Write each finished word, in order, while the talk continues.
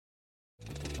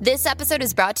This episode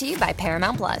is brought to you by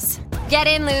Paramount Plus. Get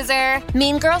in, loser!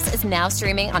 Mean Girls is now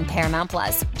streaming on Paramount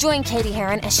Plus. Join Katie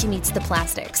Heron as she meets the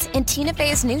plastics in Tina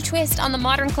Fey's new twist on the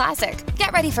modern classic.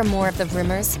 Get ready for more of the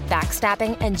rumors,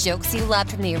 backstabbing, and jokes you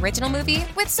loved from the original movie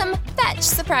with some fetch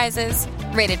surprises.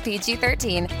 Rated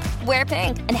PG-13. Wear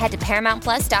pink and head to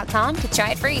ParamountPlus.com to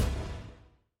try it free.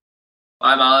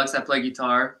 I'm Alex. I play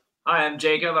guitar. Hi, I'm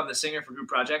Jacob. I'm the singer for Group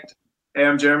Project. Hey,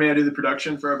 I'm Jeremy. I do the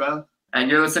production for our band. And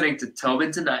you're listening to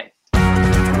Tobin Tonight.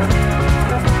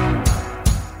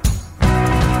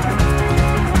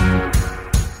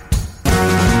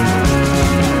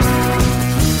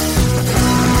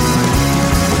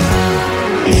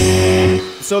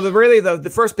 So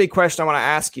the first big question I want to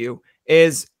ask you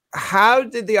is, how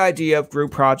did the idea of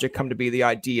Group Project come to be the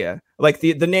idea? Like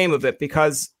the name of it?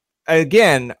 Because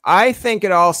again, I think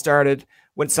it all started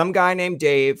when some guy named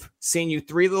Dave seen you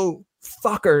three little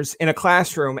fuckers in a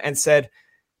classroom and said,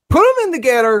 put them in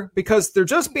together because they're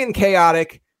just being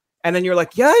chaotic. And then you're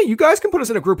like, yeah, you guys can put us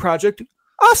in a group project.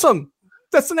 Awesome.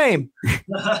 That's the name.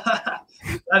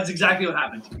 That's exactly what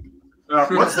happened.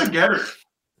 What's the getter?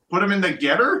 Put them in the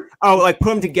getter? Oh, like put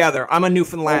them together. I'm a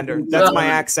Newfoundlander. That's my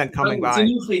accent coming by.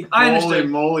 I understand. Holy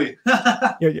moly.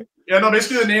 Yeah. Yeah, no,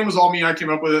 basically the name was all me. I came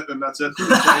up with it, and that's it.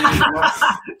 And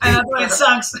that's why it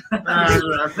sucks.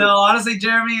 No, honestly,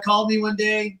 Jeremy called me one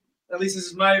day. At least this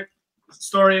is my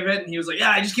story of it. And he was like,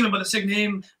 yeah, I just came up with a sick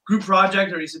name, Group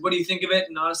Project. Or he said, what do you think of it?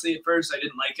 And honestly, at first, I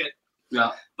didn't like it.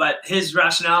 Yeah. But his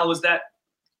rationale was that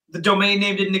the domain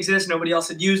name didn't exist. Nobody else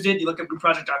had used it. You look at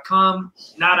groupproject.com,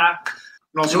 nada.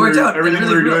 And also, everything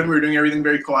we were doing everything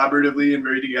very collaboratively and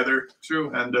very together.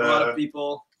 True. And a lot of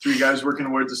people. 3 guys working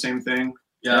towards the same thing.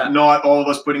 Yeah. Not all of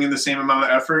us putting in the same amount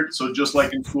of effort. So just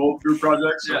like in school, group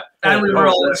projects. Yeah. And we were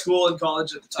all in school and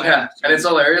college at the time. Yeah. And it's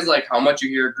hilarious, like how much you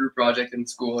hear a group project in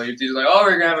school. You're like, oh,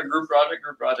 we're gonna have a group project.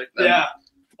 Then yeah.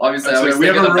 Obviously, so we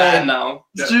have a band now.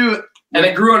 It's true. And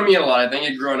it grew on me a lot. I think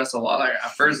it grew on us a lot. Like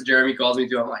at first, Jeremy calls me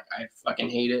too. I'm like, I fucking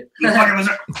hate it.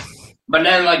 But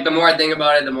then, like, the more I think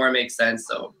about it, the more it makes sense.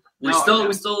 So. We're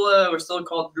still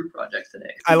called Group Project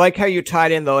today. I like how you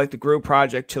tied in the Group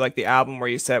Project to like the album where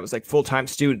you said it was like full-time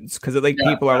students, because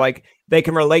people are like, they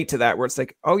can relate to that, where it's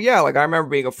like, oh yeah, like I remember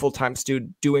being a full-time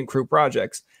student doing group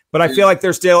projects. But I feel like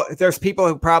there's people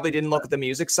who probably didn't look at the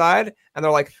music side and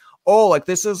they're like, oh, like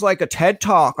this is like a TED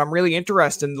talk. I'm really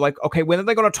interested. And like, okay, when are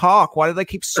they going to talk? Why do they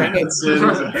keep singing?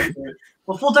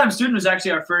 Well, Full-Time Student was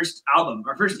actually our first album,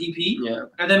 our first EP. Yeah.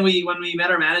 And then when we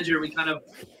met our manager, we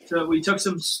took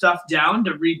some stuff down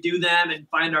to redo them and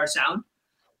find our sound.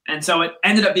 And so it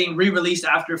ended up being re-released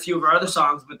after a few of our other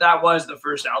songs, but that was the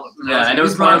first album. Yeah, and it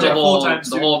was part of the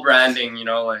whole branding,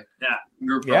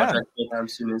 Group Project, Full-Time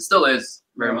Student. It still is,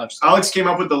 very much so. Alex came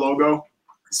up with the logo.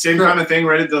 Same kind of thing,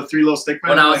 right? The 3 little stick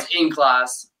men. When I was in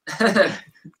class.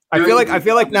 I feel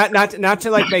like not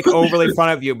to like make overly fun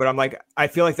of you, but I'm like, I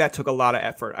feel like that took a lot of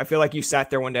effort. I feel like you sat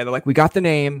there one day, they're like, we got the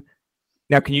name.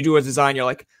 Now can you do a design? You're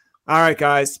like, all right,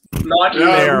 guys. Not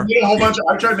there.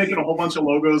 I tried making a whole bunch of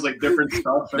logos, like different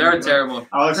stuff. They're terrible.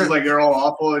 Alex is like, they're all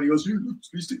awful, and he goes,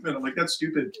 stick men. I'm like, that's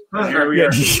stupid. And here we are.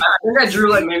 I think I drew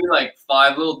like maybe like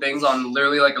 5 little things on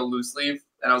literally like a loose leaf,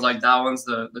 and I was like, that one's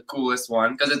the coolest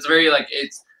one, because it's very like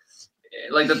it's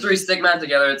like the 3 stick men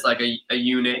together. It's like a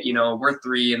unit. We're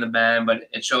 3 in the band, but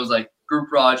it shows like group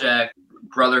project,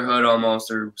 brotherhood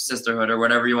almost, or sisterhood, or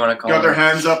whatever you want to call it. Got their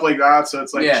hands up like that, so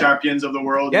it's like champions of the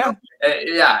world. Yeah.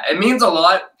 It means a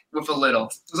lot with a little.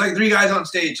 It was like 3 guys on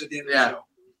stage at the end of the show.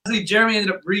 I think Jeremy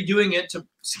ended up redoing it to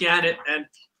scan it, and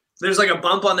there's like a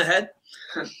bump on the head.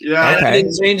 Yeah. Okay. I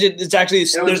didn't change it. It's actually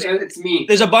it's me.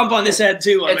 There's a bump on this head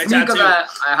too. It's me because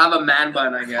I have a man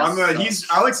bun, I guess.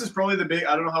 Alex is probably the big.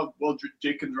 I don't know how well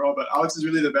Jake can draw, but Alex is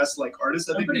really the best like artist.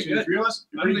 I think between the 3 of us.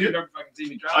 I've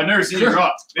never seen you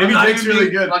draw. Maybe Jake's really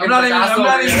good. I'm not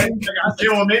even. Okay,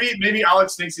 well maybe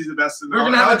Alex thinks he's the best. We're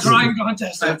gonna have a drawing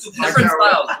contest. Different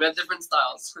styles. We have different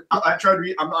styles. I tried.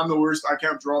 I'm the worst. I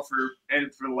can't draw for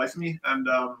the life of me, and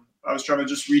I was trying to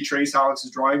just retrace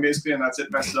Alex's drawing basically, and that's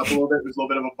it. Messed it up a little bit. There's a little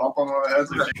bit of a bump on one of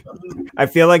the heads. I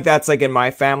feel like that's like in my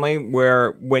family,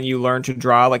 where when you learn to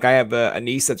draw, like I have a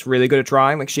niece that's really good at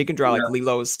drawing. Like she can draw like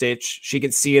Lilo's Stitch. She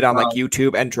can see it on like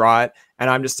YouTube and draw it. And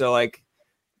I'm just still like,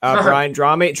 Brian,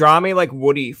 draw me like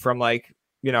Woody from like,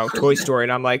 Toy Story.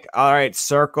 And I'm like, all right,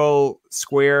 circle,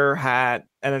 square, hat.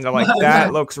 And then they're like,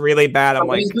 that looks really bad. I'm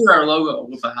like, do our logo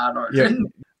with a hat on. Yeah.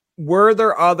 Were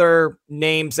there other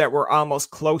names that were almost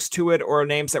close to it, or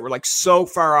names that were like so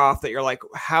far off that you're like,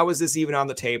 how is this even on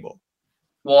the table?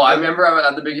 Well, I remember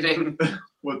at the beginning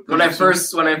when I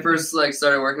first like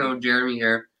started working with Jeremy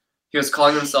here, he was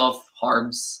calling himself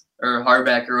Harbs or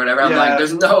Harbeck or whatever. I'm like,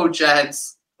 there's no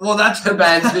chance. Well, that's the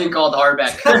band's being called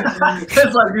Harbeck.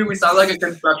 It's like, dude, we sound like a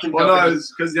construction company. Well, no,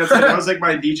 because that was like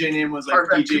my DJ name was like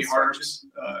Harbeck DJ Harps.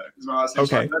 Because my last name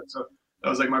was Okay. Harbeck, so that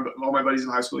was like all my buddies in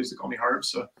high school used to call me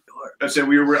Harps. So that's it.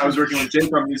 I was working with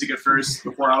Jacob Music at first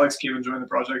before Alex came and joined the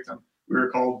project, and we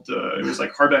were called. It was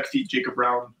like Harbeck feat Jacob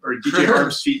Brown or DJ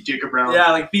Harps feat Jacob Brown.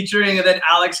 Yeah, like featuring, and then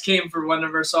Alex came for one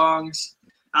of our songs.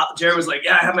 Jared was like,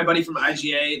 "Yeah, I have my buddy from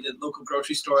IGA, the local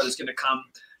grocery store, that's gonna come.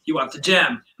 You want the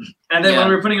jam?" And then when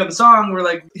we were putting out the song, we're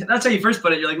like, "That's how you first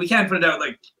put it." You're like, "We can't put it out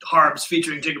like Harbs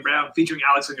featuring Jacob Brown, featuring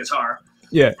Alex on guitar."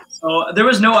 Yeah. So there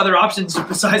was no other options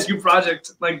besides Group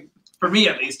Project. Like for me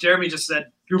at least, Jeremy just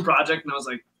said Group Project, and I was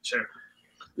like, "Sure."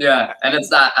 Yeah, and it's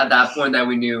that at that point that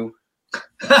we knew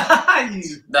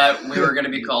that we were going to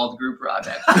be called Group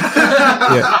Project.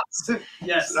 Yeah.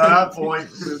 Yes. At that point,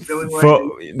 feeling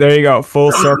like There you go,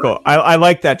 full circle. I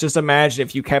like that. Just imagine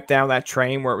if you kept down that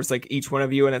train where it was like each one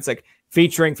of you, and it's like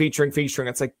featuring.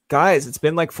 It's like, guys, it's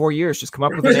been like 4 years. Just come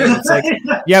up with a name. It's like,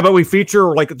 yeah, but we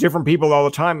feature like different people all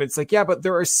the time. It's like, yeah, but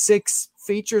there are 6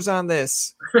 features on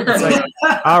this. It's like,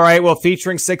 all right, well,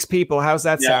 featuring 6 people. How's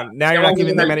that sound? Now you're not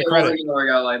giving them any credit.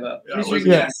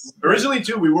 Originally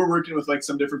too, we were working with like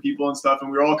some different people and stuff,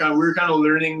 and we were kind of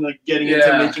learning, like getting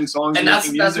into making songs and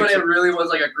making that's music. when it really was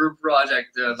like a group project.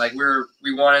 Like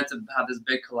we wanted to have this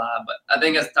big collab, but I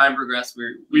think as time progressed,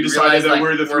 we decided realized, that like,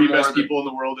 we're the 3 best more people in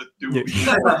the world that do what we do.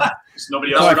 There's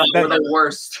nobody No, else. we're the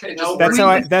worst.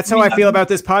 That's how I feel about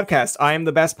this podcast. I am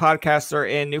the best podcaster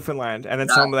in Newfoundland, and then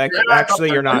someone like, actually,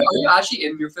 you're not. Are you actually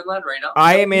in Newfoundland right now?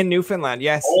 I am in Newfoundland.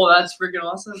 Yes. Oh, that's freaking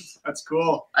awesome. That's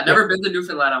cool. I've never been to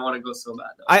Newfoundland. I want to go so bad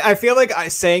though. I feel like I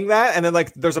saying that, and then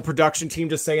like there's a production team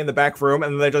just saying in the back room,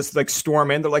 and then they just like storm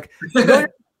in. They're like, no,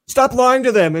 stop lying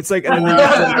to them. It's like, and then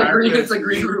it's a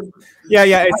green room. yeah.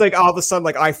 It's like all of a sudden,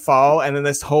 like I fall, and then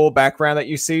this whole background that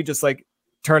you see just like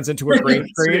turns into a green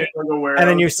screen, and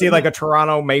then you see like a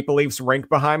Toronto Maple Leafs rink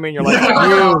behind me, and you're like,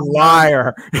 you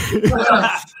liar.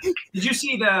 Did you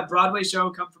see the Broadway show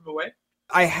Come From Away?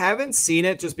 I haven't seen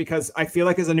it just because I feel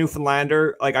like as a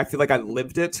Newfoundlander, like I feel like I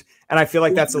lived it, and I feel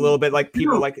like that's a little bit like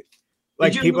people like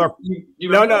people are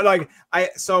like I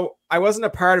wasn't a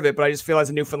part of it, but I just feel as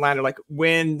a Newfoundlander, like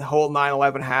when the whole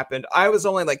 9/11 happened, I was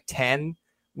only like 10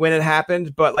 when it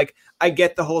happened, but like I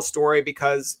get the whole story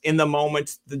because in the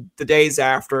moment, the days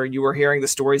after, you were hearing the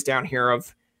stories down here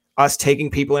of us taking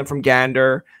people in from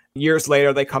Gander. Years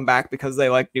later, they come back because they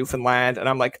like Newfoundland, and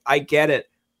I'm like, I get it.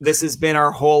 This has been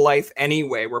our whole life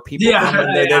anyway, where people come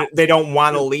and they don't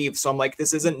want to leave. So I'm like,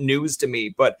 this isn't news to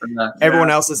me, but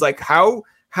everyone else is like, how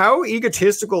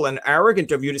egotistical and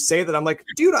arrogant of you to say that. I'm like,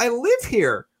 dude, I live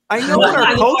here. I know what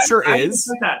our culture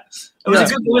is.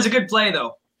 It was a good play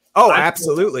though. Oh,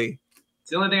 absolutely. It's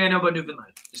the only thing I know about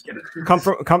Newfoundland. Just kidding.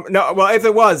 No, well, if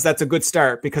it was, that's a good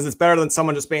start because it's better than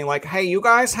someone just being like, hey, you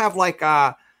guys have like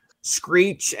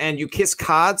Screech and you kiss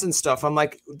cods and stuff. I'm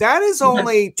like, that is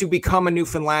only to become a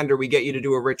Newfoundlander. We get you to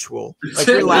do a ritual. Like,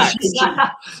 relax.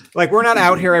 Like, we're not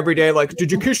out here every day. Like, did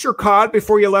you kiss your cod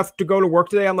before you left to go to work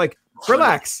today? I'm like,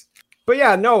 relax. But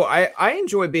yeah, no, I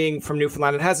enjoy being from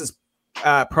Newfoundland. It has its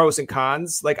pros and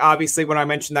cons. Like, obviously, when I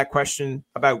mentioned that question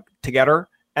about together,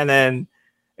 and then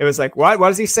it was like, what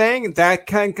is he saying? That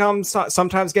can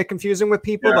sometimes get confusing with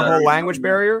people, the whole language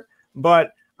barrier.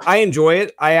 But I enjoy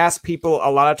it. I ask people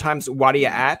a lot of times, what are you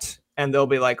at? And they'll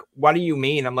be like, what do you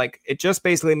mean? I'm like, it just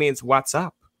basically means what's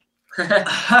up.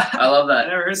 I love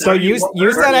that. So use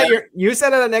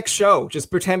that at the next show.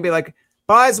 Just pretend, be like,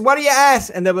 boys, what are you at?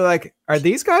 And they'll be like, are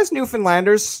these guys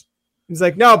Newfoundlanders? He's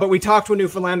like, no, but we talked to a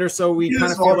Newfoundlander, so we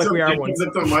kind of feel like we are one.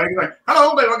 Like,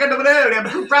 hello, baby, welcome to the have a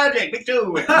group project. Me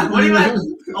too. What do you like?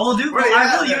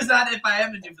 I will use that if I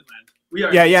am in Newfoundland. We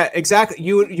are. Yeah, exactly.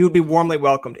 You'd be warmly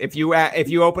welcomed if you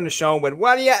open a show and went,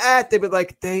 "What are you at?" They'd be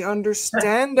like, "They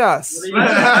understand us."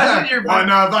 One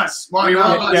of us. We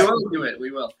will do it.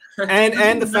 We will.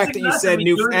 And the fact that you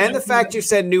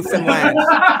said Newfoundland.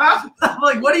 I'm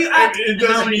like, what are you at? It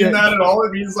doesn't mean that at all.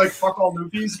 It means like fuck all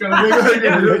Newfies kind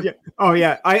of thing. Oh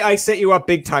yeah, I set you up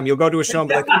big time. You'll go to a show and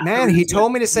be like, "Man, he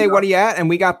told me to say what are you at?" and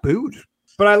we got booed.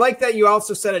 But I like that you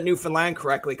also said it Newfoundland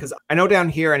correctly, because I know down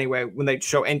here anyway, when they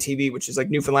show NTV, which is like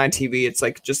Newfoundland TV, it's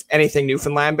like just anything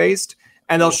Newfoundland based.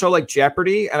 And they'll show like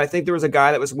Jeopardy. And I think there was a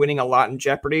guy that was winning a lot in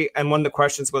Jeopardy. And one of the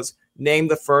questions was, name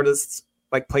the furthest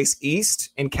like place east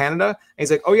in Canada. And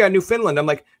he's like, oh yeah, Newfoundland. I'm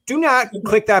like, do not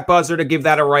click that buzzer to give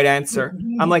that a right answer.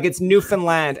 I'm like, it's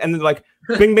Newfoundland. And they're like,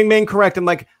 bing, bing, bing, correct. I'm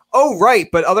like, oh, right.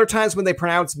 But other times when they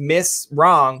pronounce miss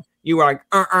wrong, you are like,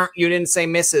 you didn't say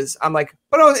Mrs. I'm like,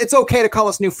 but it's okay to call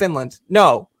us Newfoundland.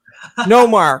 No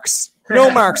marks. No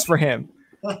marks for him.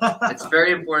 It's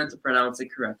very important to pronounce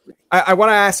it correctly. I want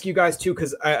to ask you guys too,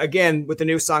 because again, with the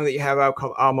new song that you have out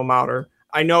called Alma Mater,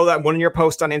 I know that one of your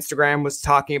posts on Instagram was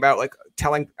talking about like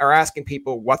telling or asking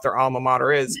people what their alma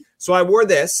mater is. So I wore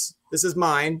this. This is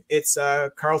mine. It's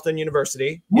Carleton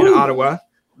University in Ottawa.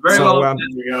 Very so, well. There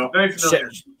we go. Very familiar.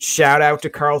 Shout out to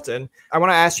Carleton. I want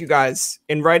to ask you guys,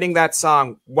 in writing that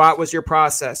song, what was your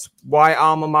process? Why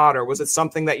alma mater? Was it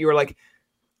something that you were like,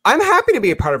 I'm happy to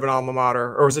be a part of an alma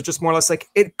mater? Or was it just more or less like,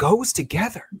 it goes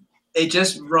together? It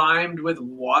just rhymed with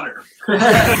water.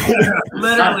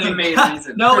 Literally. the main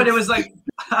reason. No, but it was like,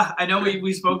 I know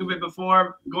we spoke of it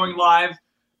before going live.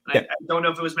 I don't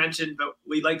know if it was mentioned, but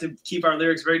we like to keep our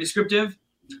lyrics very descriptive.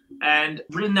 And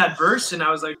written that verse, and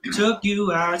I was like, took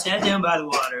you hours, head down by the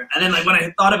water. And then like when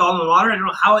I thought of alma mater, I don't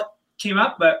know how it came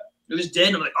up, but it just did.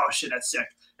 And I'm like, oh shit, that's sick.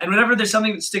 And whenever there's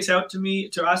something that sticks out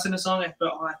to us in a song, I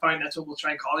find that's what we'll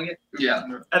try calling it. Yeah.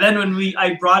 And then when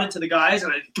I brought it to the guys,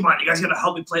 and come on, you guys gotta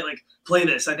help me play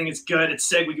this. I think it's good. It's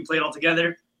sick. We can play it all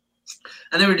together.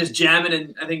 And then we're just jamming,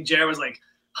 and I think Jared was like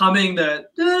humming the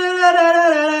da da da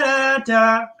da da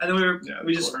da, and then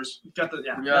we just got the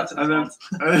that's and then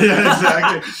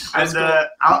exactly.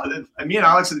 And me and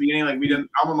Alex at the beginning, like we didn't.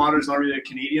 Alma mater is not really a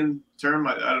Canadian term.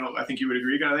 I don't know. I think you would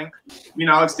agree, kind of thing. Me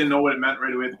and Alex didn't know what it meant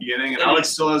right away at the beginning, and Alex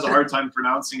still has a hard time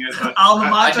pronouncing it. But alma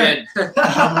mater. I did.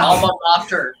 Alma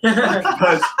mater.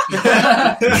 But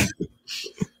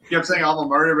he kept saying alma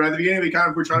mater, but at the beginning we kind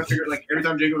of were trying to figure like every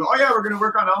time Jake goes, oh yeah, we're gonna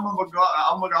work on alma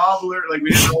mater, like we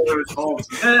didn't know what it was called.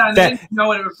 So. I didn't know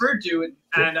what it referred to,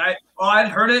 and I'd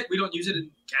heard it. We don't use it in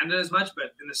Canada as much,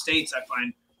 but in the States I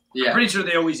find I'm pretty sure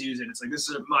they always use it. It's like, this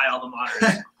is my alma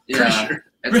mater. Yeah, sure.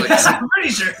 it's like, I'm pretty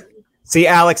sure. See,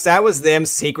 Alex, that was them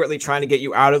secretly trying to get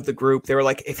you out of the group. They were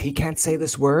like, if he can't say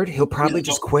this word, he'll probably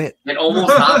just quit. It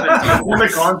almost happened.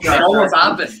 It almost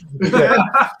happened.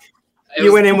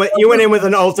 You went in with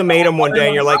an ultimatum one day,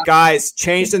 and you're like, guys,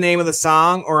 change the name of the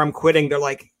song or I'm quitting. They're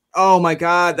like, oh my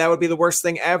God, that would be the worst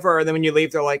thing ever. And then when you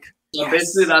leave, they're like, yes. So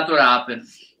basically that's what happened.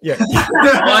 Yeah.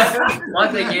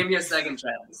 Once they gave me a second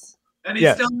chance. And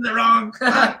he's still in the wrong.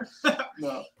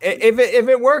 No. If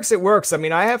it works, it works. I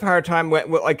mean, I have a hard time with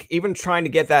like even trying to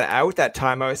get that out that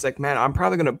time. I was like, man, I'm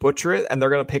probably going to butcher it and they're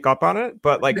going to pick up on it.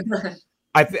 But like,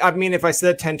 I mean, if I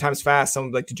said it 10 times fast,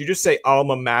 someone's like, did you just say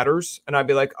alma matters? And I'd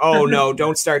be like, oh no,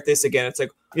 don't start this again. It's like,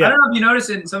 I don't know if you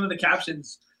noticed in some of the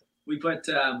captions, we put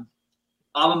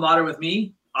alma mater with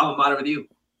me, alma mater with you.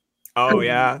 Oh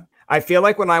yeah. I feel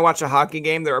like when I watch a hockey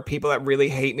game, there are people that really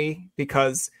hate me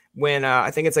because when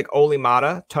I think it's like Oli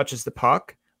Mata touches the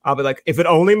puck, I'll be like, if it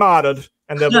only mattered,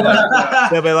 and they'll be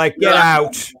like, get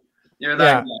out. You're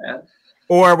that guy.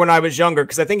 Or when I was younger,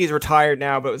 because I think he's retired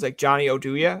now, but it was like Johnny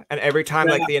Oduya, and every time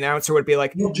like the announcer would be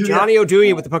like, Johnny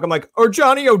Oduya with the puck, I'm like, or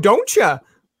Johnny O'Don'tcha,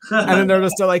 and then they're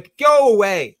just like, go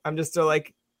away. I'm just still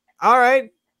like, all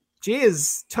right,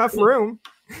 geez, tough room.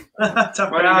 Tough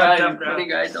guy. There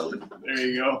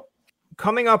you go.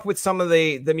 Coming up with some of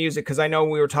the music, because I know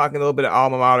we were talking a little bit of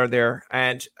alma mater there,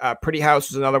 and Pretty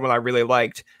House was another one I really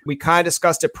liked. We kind of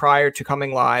discussed it prior to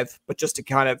coming live, but just to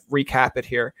kind of recap it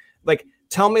here, like,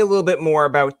 tell me a little bit more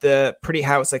about the Pretty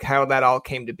House, like how that all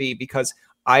came to be, because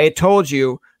I had told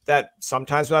you that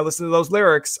sometimes when I listen to those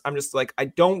lyrics, I'm just like, I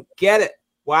don't get it.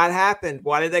 What happened?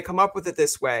 Why did they come up with it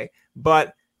this way?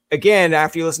 But again,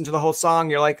 after you listen to the whole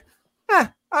song, you're like, all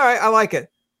right, I like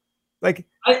it. Like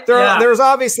there's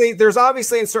obviously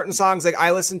in certain songs, like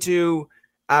I listen to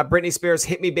Britney Spears'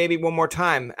 Hit Me Baby One More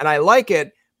Time, and I like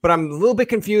it, but I'm a little bit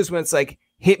confused when it's like,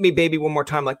 hit me baby one more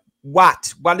time. Like,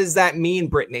 what does that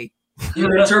mean, Britney? You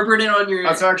interpret it on your.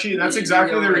 That's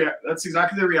exactly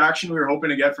the reaction we were hoping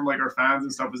to get from like our fans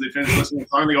and stuff as they finish listening to the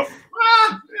song. They go,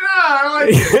 yeah, I like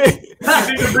it. I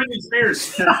think of Britney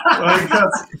Spears.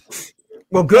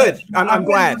 Well, good. I'm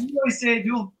glad. You always say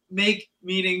you'll make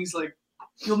meetings like.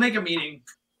 You'll make a meeting,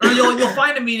 or you'll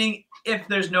find a meeting if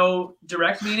there's no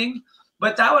direct meeting.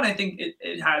 But that one, I think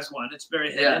it has one. It's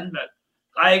very hidden. But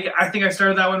I think I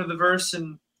started that one with the verse,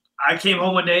 and I came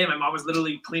home one day and my mom was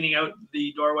literally cleaning out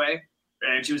the doorway,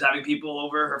 and she was having people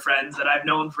over, her friends that I've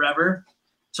known forever.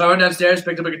 So I went downstairs,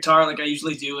 picked up a guitar like I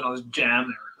usually do, and I'll just jam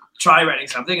or try writing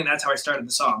something, and that's how I started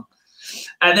the song.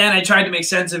 And then I tried to make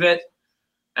sense of it.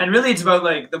 And really, it's about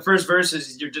like the first verse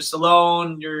is you're just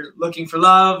alone, you're looking for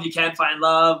love, you can't find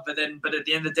love, but at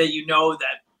the end of the day, you know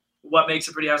that what makes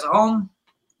a pretty house a home,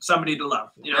 somebody to love,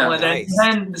 you know. And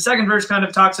then the second verse kind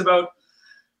of talks about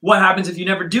what happens if you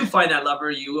never do find that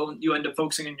lover. You end up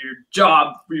focusing on your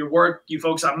job, your work, you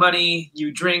focus on money,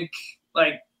 you drink,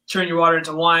 like turn your water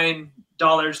into wine,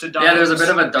 dollars to dollars. Yeah, there's a bit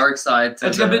of a dark side to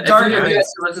It's the, a bit dark. If you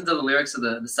listen to the lyrics of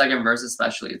the second verse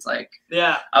especially, it's like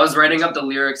I was writing up the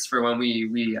lyrics for when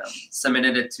we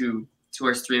submitted it to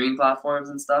our streaming platforms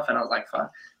and stuff, and I was like,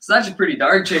 fuck, it's actually pretty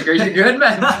dark, chick. Are you good,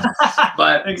 man?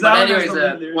 but anyways,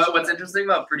 what's interesting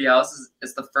about Pretty House is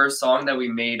it's the first song that we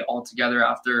made all together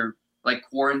after like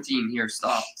quarantine here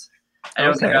stopped. And it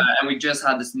was like, and we just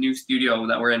had this new studio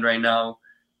that we're in right now,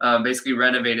 basically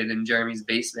renovated in Jeremy's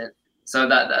basement. So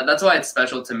that's why it's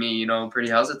special to me, you know.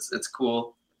 Pretty House, it's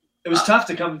cool. It was tough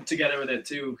to come together with it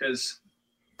too, because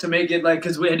to make it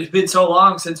because we had been so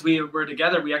long since we were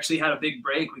together, we actually had a big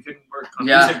break. We couldn't work on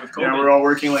music with COVID. Yeah, we're all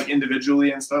working like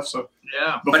individually and stuff. So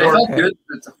but it felt good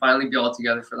to finally be all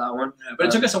together for that one. Yeah, but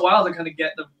it took us a while to kind of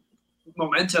get the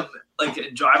momentum, like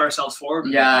and drive ourselves forward.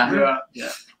 Yeah,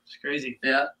 it's crazy.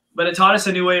 Yeah, but it taught us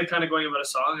a new way of kind of going about a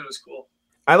song. It was cool.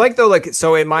 I like though, like,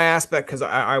 so in my aspect, because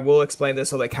I will explain this,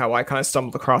 so like how I kind of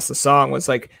stumbled across the song was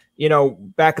like, you know,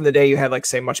 back in the day you had like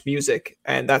say Much Music,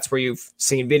 and that's where you've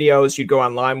seen videos. You'd go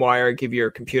on LimeWire, give your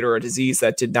computer a disease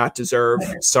that did not deserve.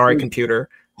 Sorry, computer,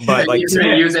 but like you're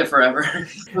gonna use it forever.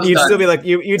 You'd still be like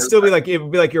you'd still be like it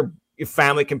would be like your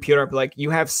family computer, be like, you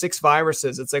have 6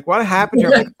 viruses. It's like, what happened here?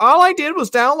 Like, all I did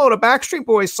was download a Backstreet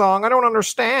Boys song. I don't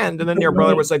understand. And then your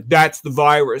brother was like, that's the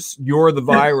virus. You're the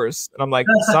virus. And I'm like,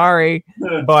 sorry.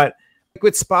 But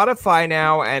with Spotify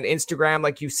now and Instagram,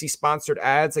 like you see sponsored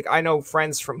ads. Like I know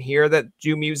friends from here that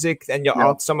do music and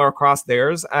some are across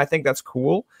theirs. And I think that's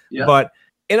cool. Yeah. But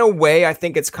in a way, I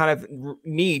think it's kind of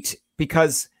neat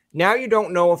because now you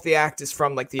don't know if the act is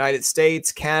from like the United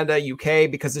States, Canada,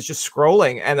 UK, because it's just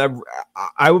scrolling. And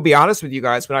I will be honest with you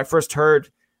guys, when I first heard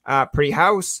Pretty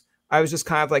House, I was just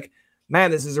kind of like, man,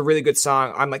 this is a really good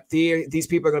song. I'm like, these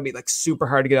people are going to be like super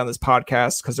hard to get on this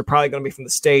podcast because they're probably going to be from the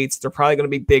States. They're probably going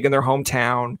to be big in their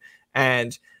hometown.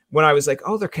 And when I was like,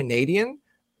 oh, they're Canadian.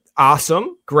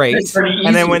 Awesome. Great.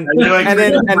 And then when,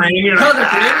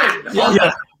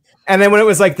 and then when it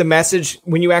was like the message,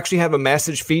 when you actually have a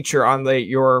message feature on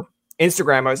your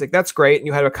Instagram, I was like, that's great. And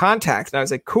you had a contact. And I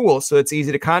was like, cool. So it's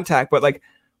easy to contact. But like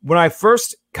when I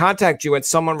first contacted you and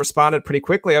someone responded pretty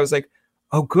quickly, I was like,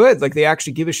 oh, good. Like they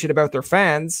actually give a shit about their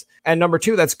fans. And number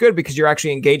 2, that's good because you're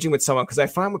actually engaging with someone. Because I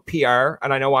find with PR,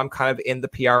 and I know I'm kind of in the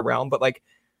PR realm, but like,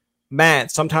 man,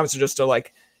 sometimes they're just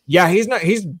like, yeah,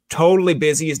 he's totally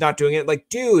busy. He's not doing it. Like,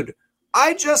 dude,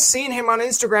 I just seen him on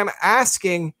Instagram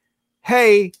asking,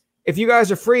 hey, if you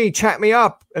guys are free, chat me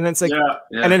up. And then it's like,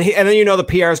 and then you know, the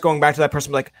PR is going back to that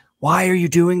person like, why are you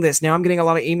doing this? Now I'm getting a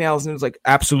lot of emails. And it's like,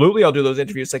 absolutely, I'll do those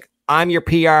interviews. Like, I'm your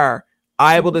PR.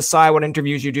 I will decide what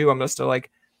interviews you do. I'm just like,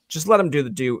 just let them do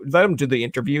the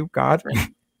interview. God.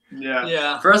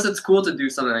 Yeah. For us, it's cool to do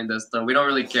something like this, though. We don't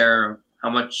really care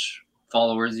how much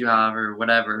followers you have or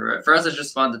whatever. For us, it's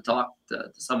just fun to talk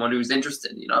to someone who's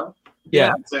interested, you know?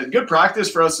 Yeah. It's a good practice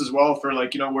for us as well. For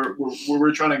like, you know, where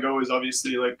we're trying to go is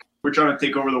obviously like we're trying to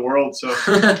take over the world. So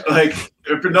like,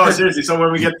 no, seriously. So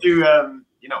when we get to,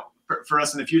 you know, for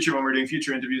us in the future, when we're doing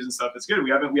future interviews and stuff, it's good.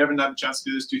 We haven't had a chance to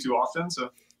do this too often.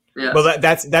 So. Yeah. Well,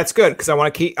 that's good because I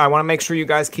want to make sure you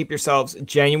guys keep yourselves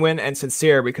genuine and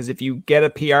sincere, because if you get a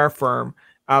PR firm,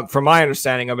 from my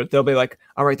understanding of it, they'll be like,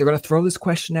 all right, they're going to throw this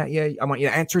question at you. I want you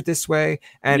to answer it this way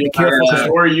and be careful.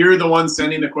 Or you're the one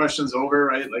sending the questions over,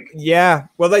 right? Like, yeah.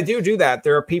 Well, they do that.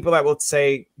 There are people that will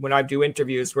say when I do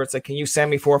interviews where it's like, can you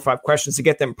send me 4 or 5 questions to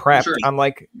get them prepped? Sure. I'm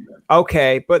like,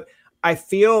 okay. But I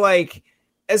feel like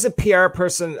as a PR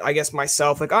person, I guess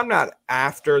myself, like I'm not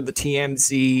after the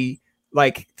TMZ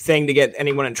like thing to get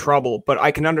anyone in trouble, but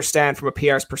I can understand from a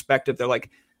PR's perspective. They're like,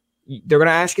 they're going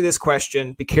to ask you this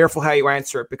question. Be careful how you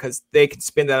answer it because they can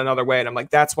spin that another way. And I'm like,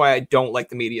 that's why I don't like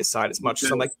the media side as much.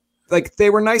 So I'm like they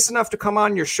were nice enough to come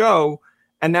on your show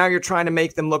and now you're trying to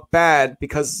make them look bad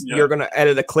because you're going to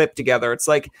edit a clip together. It's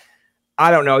like,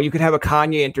 I don't know. You could have a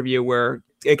Kanye interview where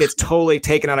it gets totally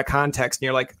taken out of context and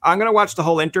you're like, I'm going to watch the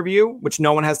whole interview, which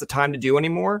no one has the time to do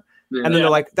anymore. Yeah. And then they're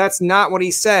like, that's not what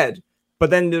he said. But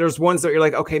then there's ones that you're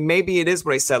like, okay, maybe it is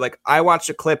what he said. Like I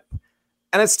watched a clip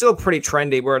and it's still pretty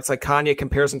trendy where it's like Kanye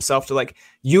compares himself to like,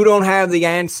 you don't have the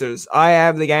answers. I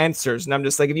have the answers. And I'm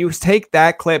just like, if you take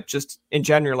that clip just in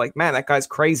general, you're like, man, that guy's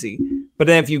crazy. But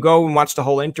then if you go and watch the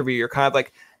whole interview, you're kind of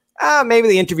like, maybe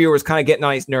the interviewer was kind of getting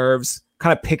on his nerves,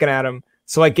 kind of picking at him.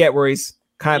 So I get where he's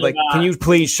kind of like, can you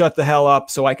please shut the hell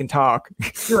up so I can talk?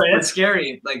 Right, it's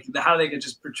scary. Like how they could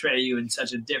just portray you in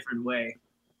such a different way.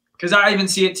 Because I even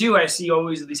see it too. I see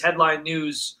always these headline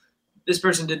news. This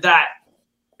person did that,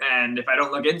 and if I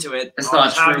don't look into it, it's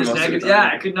not true.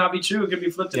 It could not be true. It could be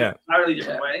flipped in an entirely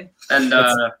different way. And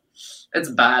it's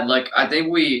bad. Like I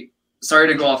think sorry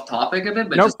to go off topic a bit,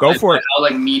 but no, just go for it. How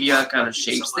like media kind of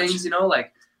shapes things, you know,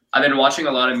 like I've been watching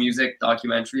a lot of music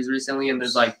documentaries recently, and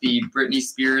there's like the Britney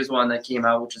Spears one that came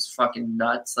out, which is fucking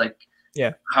nuts. Like,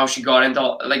 how she got into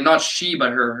like not she,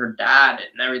 but her dad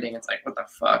and everything. It's like what the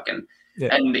fuck, and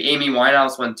the Amy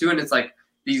Winehouse one too. And it's like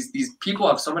these people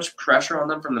have so much pressure on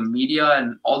them from the media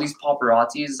and all these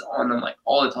paparazzis on them like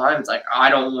all the time. It's like I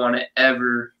don't want to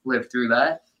ever live through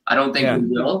that. I don't think we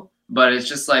will. But it's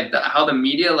just like how the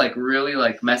media like really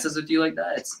like messes with you like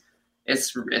that.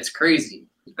 It's crazy.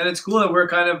 And it's cool that we're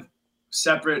kind of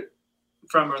separate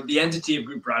from the entity of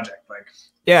Group Project. Like,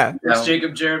 it's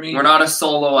Jacob, Jeremy. We're not a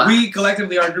solo act. We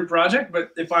collectively are Group Project, but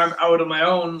if I'm out on my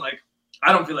own, like,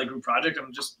 I don't feel like Group Project.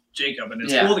 I'm just Jacob, and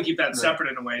it's cool to keep that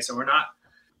separate in a way, so we're not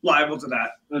liable to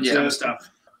that kind of stuff.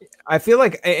 I feel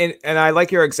like, and I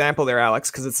like your example there,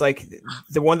 Alex, because it's like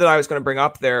the one that I was going to bring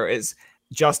up there is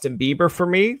Justin Bieber for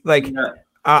me. Like,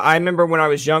 I remember when I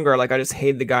was younger, like I just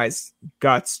hated the guy's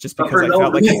guts just because I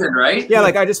felt like right? Yeah,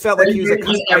 like I just felt like he was like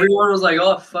everyone was like,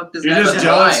 "Oh fuck this guy!" You're just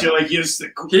jealous. You're like,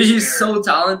 he's so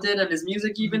talented, and his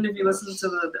music, even if you listen to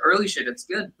the early shit, it's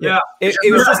good. Yeah, it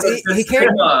was just he came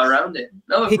around it.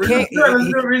 No, he can't. It's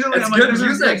good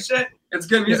music. It's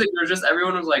good music. There's just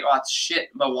everyone was like, "Oh, it's shit,"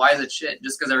 but why is it shit?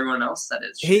 Just because everyone else said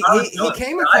it's shit. He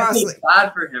came across. I feel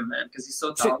bad for him, man, because he's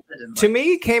so talented. To me,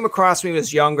 he came across when he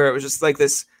was younger. It was just like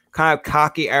this kind of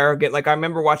cocky, arrogant. Like I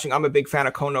remember watching. I'm a big fan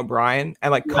of Conan O'Brien,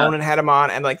 and like Conan had him on,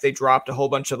 and like they dropped a whole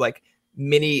bunch of like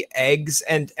mini eggs,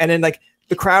 and then like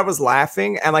the crowd was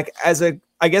laughing, and like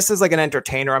I guess as like an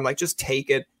entertainer, I'm like, just take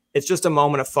it. It's just a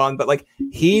moment of fun. But like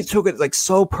he took it like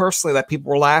so personally that people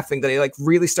were laughing that he like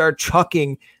really started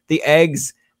chucking the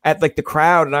eggs at like the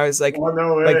crowd, and I was like,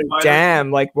 damn,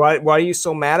 like what are you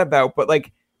so mad about? But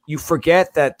like you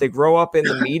forget that they grow up in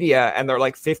the media and they're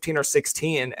like 15 or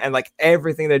 16, and like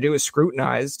everything they do is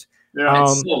scrutinized.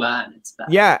 It's so bad. It's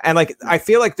bad. Yeah, and like I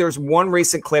feel like there's one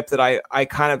recent clip that I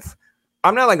kind of,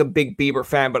 I'm not like a big Bieber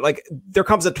fan, but like there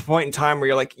comes a point in time where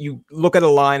you're like, you look at a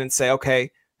line and say,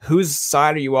 okay, whose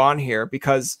side are you on here?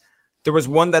 Because there was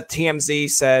one that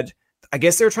TMZ said, I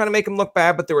guess they were trying to make him look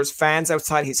bad, but there was fans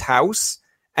outside his house,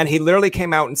 and he literally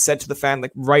came out and said to the fan,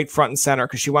 like right front and center,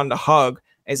 because she wanted to hug,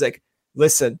 and he's like,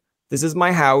 listen, this is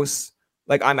my house.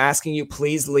 Like, I'm asking you,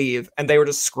 please leave. And they were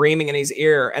just screaming in his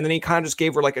ear. And then he kind of just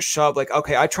gave her like a shove, like,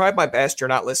 okay, I tried my best. You're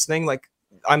not listening. Like,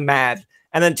 I'm mad.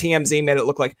 And then TMZ made it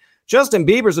look like Justin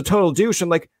Bieber's a total douche. I'm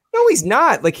like, no, he's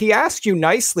not. Like, he asked you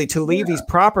nicely to leave his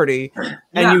property,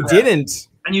 and you didn't.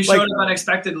 And you showed up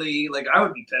unexpectedly. Like, I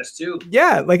would be pissed too.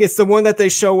 Yeah, like it's the one that they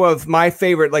show of my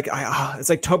favorite. Like, it's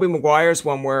like Tobey Maguire's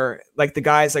one where like the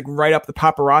guy's like right up, the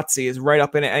paparazzi is right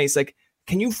up in it, and he's like,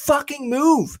 can you fucking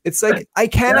move? It's like, I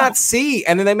cannot see.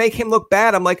 And then they make him look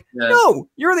bad. I'm like, no,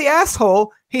 you're the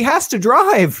asshole. He has to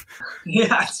drive.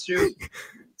 Yeah, it's true.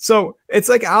 So it's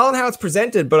like Alan, how it's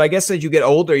presented. But I guess as you get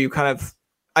older, you kind of,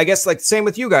 I guess like same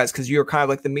with you guys, because you're kind of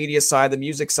like the media side, the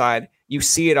music side. You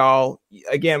see it all.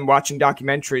 Again, watching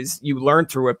documentaries, you learn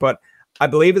through it. But I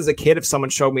believe as a kid, if someone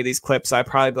showed me these clips, I'd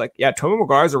probably be like, yeah, Tobey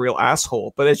Maguire's a real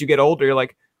asshole. But as you get older, you're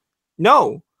like,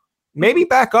 no. Maybe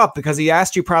back up, because he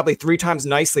asked you probably 3 times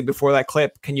nicely before that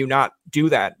clip. Can you not do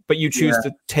that? But you choose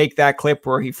to take that clip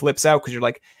where he flips out because you're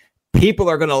like, people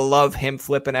are going to love him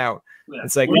flipping out. Yeah.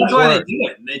 It's like, that's why they do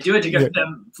it. They do it to get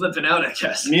them flipping out, I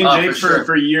guess. Me and Jake,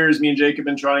 for years, me and Jake have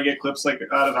been trying to get clips like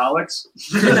out of Alex.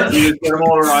 We just get them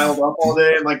all riled up all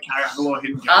day and like have a little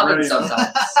hidden camera.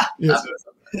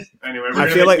 Anyway, I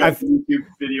feel like a YouTube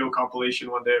video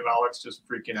compilation one day of Alex just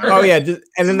freaking out. Oh yeah,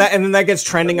 and then that gets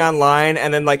trending online,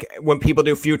 and then like when people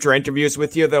do future interviews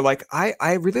with you, they're like,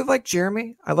 I really like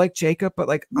Jeremy, I like Jacob, but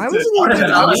like I was a little bit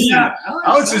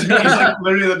Alex is like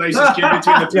literally the nicest kid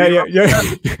between the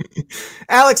two. Yeah.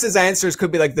 Alex's answers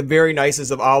could be like the very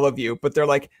nicest of all of you, but they're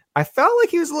like, I felt like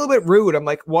he was a little bit rude. I'm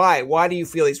like, why? Why do you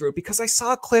feel he's rude? Because I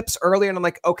saw clips earlier, and I'm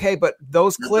like, okay, but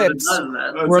those clips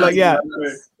were like, yeah.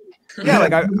 Yeah,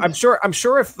 like I'm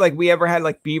sure if like we ever had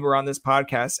like Bieber on this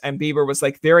podcast, and Bieber was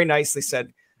like very nicely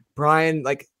said, Brian,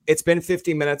 like it's been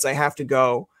 50 minutes, I have to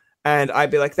go, and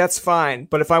I'd be like, that's fine.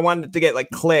 But if I wanted to get like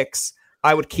clicks,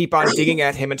 I would keep on digging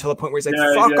at him until the point where he's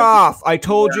like, fuck off. I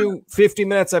told you 50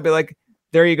 minutes. I'd be like,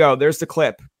 there you go. There's the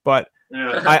clip. But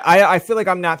I feel like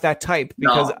I'm not that type,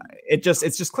 because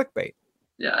it's just clickbait.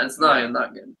 Yeah, it's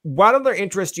not good. What other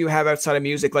interest do you have outside of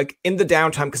music, like in the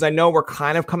downtime? Because I know we're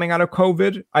kind of coming out of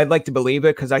COVID. I'd like to believe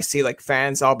it, because I see like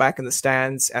fans all back in the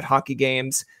stands at hockey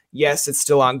games. Yes, it's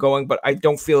still ongoing, but I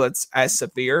don't feel it's as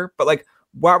severe. But like,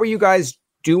 what were you guys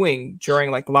doing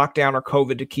during like lockdown or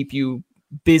COVID to keep you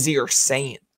busy or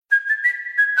sane?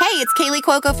 Hey, it's Kaylee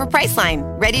Cuoco for Priceline.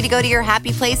 Ready to go to your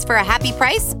happy place for a happy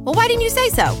price? Well, why didn't you say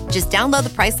so? Just download the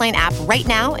Priceline app right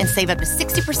now and save up to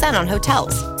 60% on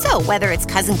hotels. So whether it's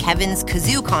Cousin Kevin's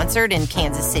Kazoo Concert in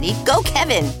Kansas City, go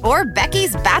Kevin, or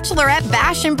Becky's Bachelorette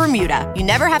Bash in Bermuda, you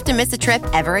never have to miss a trip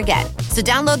ever again. So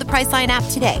download the Priceline app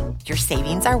today. Your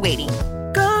savings are waiting.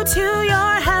 Go to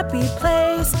your happy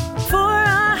place for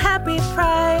a happy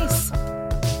price.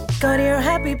 Go to your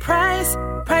happy price,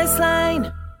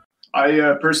 Priceline.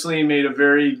 I personally made a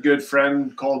very good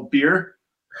friend called Beer.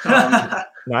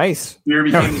 Nice. Beer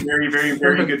became a very, very,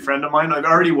 very good friend of mine. Like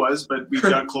already was, but we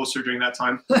got closer during that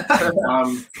time.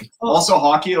 Also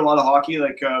hockey, a lot of hockey.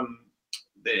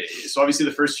 So obviously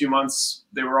the first few months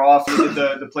they were off. They did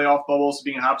the playoff bubble. So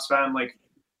being a Habs fan, like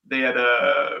they had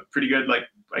a pretty good, like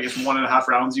I guess 1.5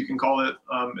 rounds you can call it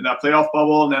in that playoff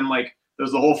bubble. And then like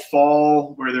there's the whole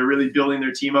fall where they're really building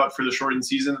their team up for the shortened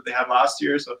season that they had last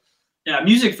year. So. Yeah,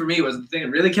 music for me was the thing that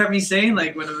really kept me sane.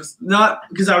 Like when it was not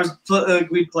because I'd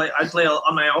play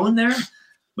on my own there,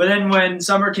 but then when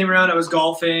summer came around, I was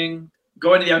golfing,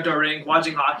 going to the outdoor rink,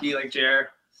 watching hockey like Jer,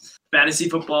 fantasy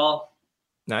football.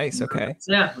 Nice. Okay.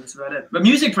 So yeah, that's about it. But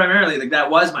music primarily, like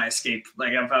that was my escape.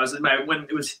 Like if I was when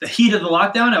it was the heat of the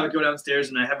lockdown, I would go downstairs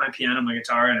and I had my piano, my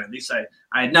guitar, and at least I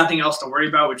had nothing else to worry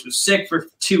about, which was sick for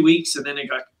 2 weeks, and then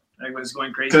I was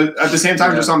going crazy. At the same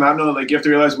time, just on that note, like you have to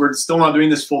realize we're still not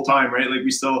doing this full time, right? Like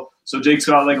so Jake's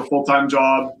got like a full-time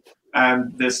job,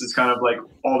 and this is kind of like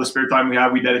all the spare time we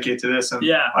have, we dedicate to this. And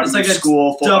yeah, I'm it's in like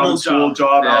school, full-time school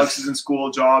job. Yeah. Alex is in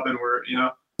school job, and we're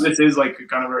this is like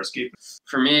kind of our escape.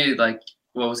 For me, like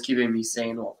what was keeping me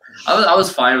sane? Well, I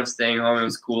was fine with staying home; it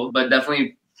was cool, but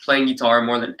definitely playing guitar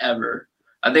more than ever.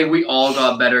 I think we all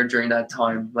got better during that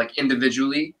time, like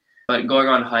individually, but going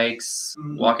on hikes,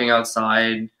 walking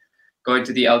outside, going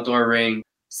to the outdoor ring,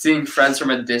 seeing friends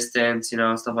from a distance,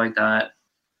 stuff like that.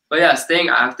 But yeah, staying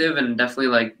active and definitely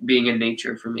like being in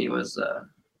nature for me was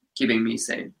keeping me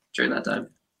sane during that time.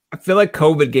 I feel like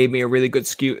COVID gave me a really good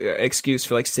excuse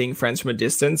for like seeing friends from a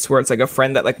distance, where it's like a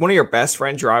friend that like one of your best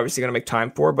friends you're obviously going to make time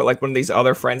for, but like one of these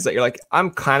other friends that you're like, I'm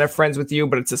kind of friends with you,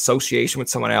 but it's association with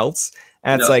someone else.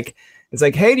 And it's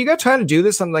like, hey, do you got time to do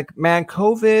this? I'm like, man,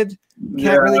 COVID,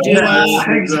 can't really do that.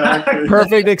 Exactly.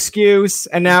 Perfect excuse.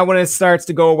 And now when it starts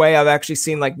to go away, I've actually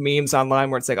seen like memes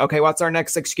online where it's like, okay, what's our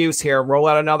next excuse here? Roll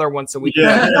out another one so we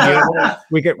can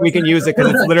we can use it,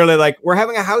 because it's literally like, we're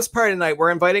having a house party tonight. We're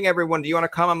inviting everyone. Do you want to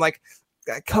come? I'm like,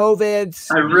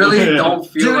 COVID. I really don't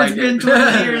feel like it's been it.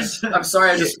 20 years. I'm sorry,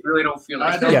 I just really don't feel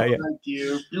like it. Yeah. Thank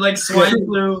you. You're like swine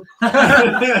flu.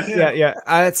 Yeah.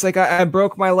 It's like I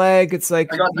broke my leg. It's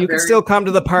like you can still come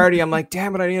to the party. I'm like,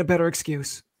 damn it, I need a better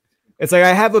excuse. It's like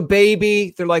I have a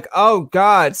baby. They're like, oh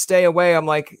God, stay away. I'm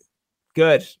like,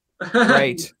 good,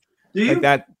 great. Do you?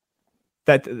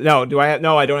 Like no, do I have?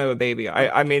 No, I don't have a baby.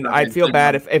 I mean, I'd feel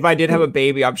bad if I did have a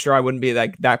baby. I'm sure I wouldn't be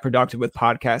like that productive with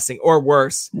podcasting, or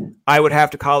worse, I would have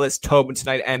to call this Tobin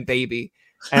Tonight and baby,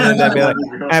 and then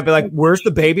I'd be like, where's the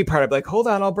baby part? I'd be like, hold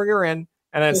on, I'll bring her in,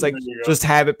 and then it's like just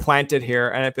have it planted here,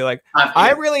 and I'd be like,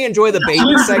 I really enjoy the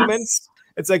baby segments.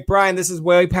 It's like, Brian, this is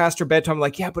way past your bedtime. I'm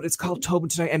like, yeah, but it's called Tobin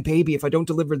Tonight and baby. If I don't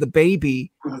deliver the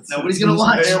baby, nobody's gonna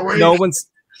watch. No one's.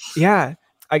 Yeah,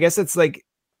 I guess it's like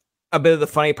a bit of the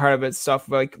funny part of it stuff,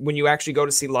 like when you actually go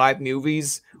to see live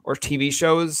movies or TV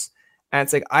shows, and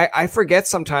it's like I forget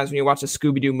sometimes when you watch a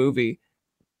Scooby-Doo movie,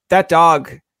 that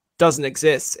dog doesn't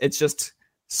exist. It's just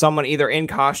someone either in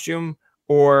costume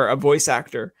or a voice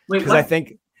actor. Because I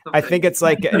think it's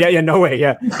like no way.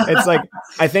 Yeah. It's like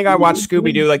I think I watched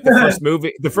Scooby-Doo like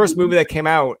the first movie that came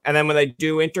out, and then when they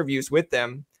do interviews with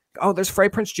them, oh, there's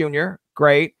Freddie Prinze Jr.,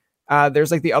 great.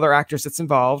 There's like the other actors that's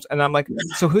involved. And I'm like,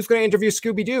 so who's going to interview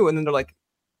Scooby-Doo? And then they're like,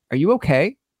 are you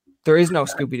okay? There is no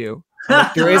Scooby-Doo.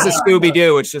 Like, there is a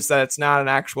Scooby-Doo. It's just that it's not an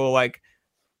actual like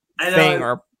thing.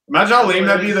 Or imagine how lame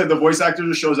that'd be that the voice actor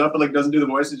just shows up and like doesn't do the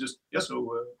voice. It's just, yes,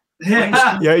 so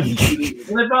yeah.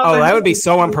 Oh, that would be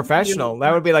so unprofessional.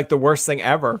 That would be like the worst thing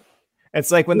ever.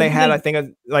 It's like when they had, I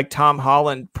think, like Tom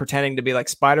Holland pretending to be like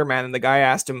Spider-Man, and the guy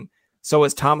asked him, so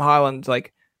is Tom Holland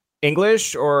like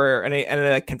English or and they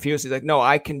like confused. He's like, no,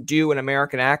 I can do an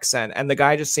American accent, and the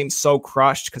guy just seems so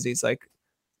crushed because he's like,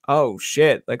 oh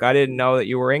shit, like I didn't know that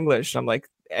you were English. And I'm like,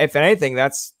 if anything,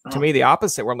 that's to me the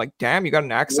opposite. Where I'm like, damn, you got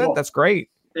an accent. Cool. That's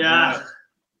great. Yeah,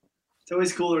 it's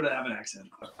always cooler to have an accent.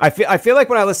 I feel like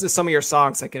when I listen to some of your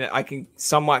songs, I can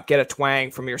somewhat get a twang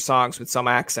from your songs with some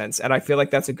accents, and I feel like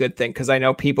that's a good thing because I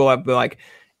know people have been like,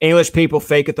 English people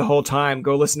fake it the whole time.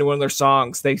 Go listen to one of their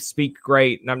songs; they speak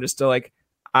great, and I'm just still like,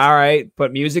 all right,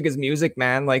 but music is music,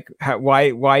 man. Like, why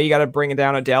you got to bring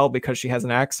down Adele because she has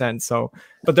an accent? So,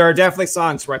 but there are definitely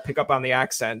songs where I pick up on the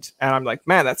accent, and I'm like,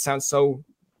 man, that sounds so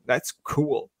that's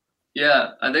cool.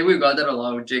 Yeah, I think we've got that a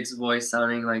lot with Jake's voice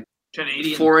sounding like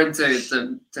Canadian. foreign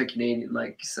to Canadian,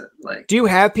 like. Do you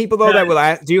have people though that will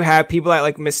ask, do you have people that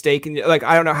like mistaken, like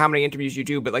I don't know how many interviews you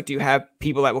do, but like do you have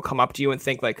people that will come up to you and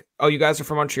think like, oh, you guys are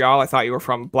from Montreal, I thought you were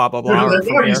from blah blah blah. Like,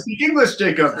 oh, you speak English,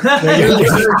 Jacob.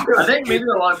 I think maybe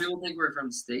a lot of people think we're from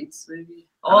the States, maybe.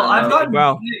 Oh, I've gotten.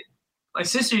 Well, my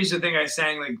sister used to think I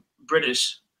sang like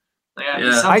British. Like,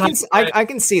 I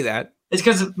can see that. It's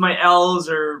because of my L's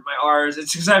or my R's.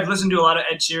 It's because I've listened to a lot of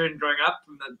Ed Sheeran growing up.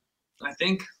 I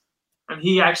think, and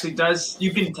he actually does.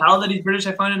 You can tell that he's British.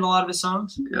 I find in a lot of his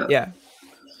songs. Yeah.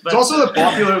 But it's also the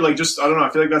popular, like, just I don't know. I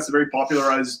feel like that's a very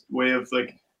popularized way of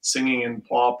like singing in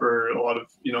pop or a lot of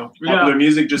popular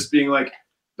music. Just being like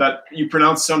that, you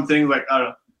pronounce something like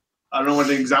I don't know what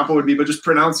the example would be, but just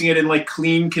pronouncing it in like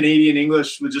clean Canadian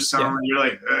English would just sound like you're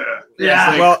like,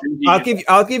 yeah. Like, well,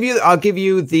 I'll give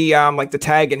you the like the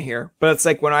tag in here, but it's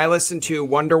like when I listen to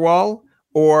Wonderwall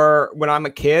or when I'm a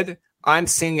kid, I'm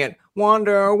singing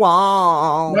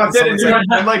Wonderwall.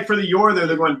 And like for the "you're" there,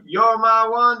 they're going, "You're my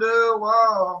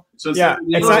Wonderwall." So it's not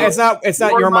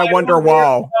 "You're my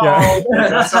Wonderwall." Yeah,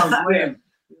 that sounds lame.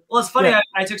 Well, it's funny. Yeah.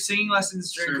 I took singing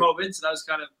lessons during COVID, so that was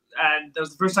and that was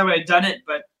the first time I had done it,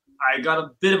 but I got a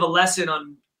bit of a lesson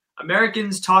on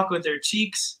Americans talk with their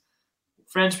cheeks.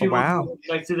 French people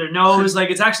like through their nose. Like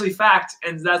it's actually fact.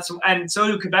 And so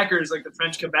do Quebecers, like the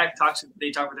French Quebec they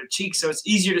talk with their cheeks. So it's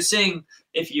easier to sing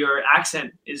if your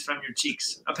accent is from your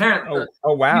cheeks, apparently.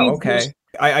 Oh wow. Okay.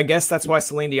 I guess that's why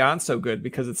Celine Dion's so good,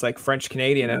 because it's like French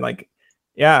Canadian and like,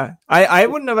 yeah, I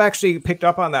wouldn't have actually picked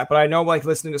up on that, but I know like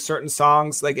listening to certain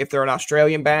songs, like if they're an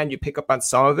Australian band, you pick up on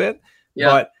some of it. Yeah.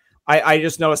 But I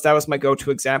just noticed that was my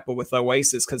go-to example with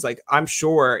Oasis, because like I'm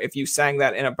sure if you sang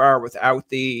that in a bar without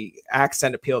the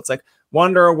accent appeal, it's like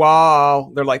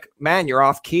Wonderwall. They're like, man, you're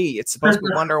off key. It's supposed to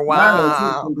be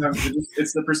Wonderwall.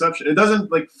 It's the perception. It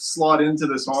doesn't like slot into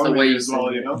the song as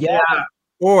well, you know? Yeah.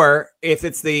 Or if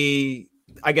it's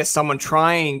I guess someone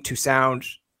trying to sound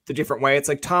the different way, it's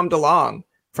like Tom DeLonge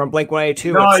from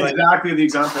Blink-182. No, it's exactly the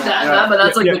example. But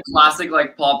that's like the classic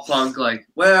like pop punk, like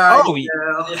where are you?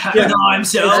 No, I'm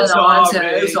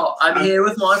I'm here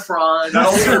with my friend. That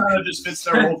also kind of just fits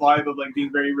their whole vibe of like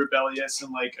being very rebellious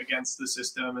and like against the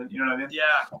system, and you know what I mean?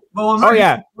 Yeah. Well, when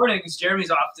recordings,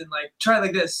 Jeremy's often like, try it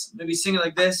like this, maybe sing it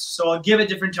like this. So I'll give it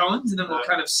different tones, and then we'll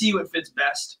kind of see what fits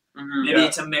best. Mm-hmm. Maybe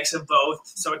it's a mix of both.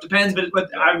 So it depends, but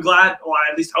I'm glad, or I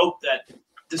at least hope that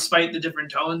despite the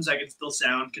different tones, I can still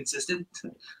sound consistent.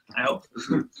 I hope.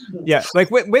 Yeah,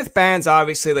 like with bands,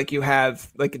 obviously, like you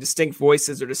have like distinct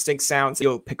voices or distinct sounds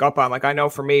you'll pick up on. Like I know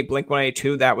for me,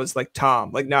 Blink-182, that was like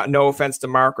Tom. Like no offense to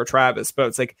Mark or Travis, but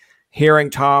it's like hearing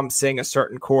Tom sing a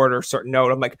certain chord or a certain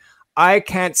note. I'm like, I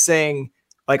can't sing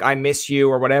like "I Miss You"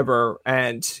 or whatever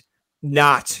and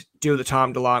not do the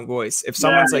Tom DeLonge voice. If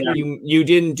someone's like, you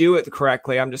didn't do it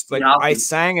correctly, I'm just like, I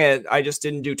sang it, I just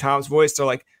didn't do Tom's voice. They're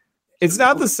like, it's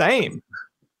not the same.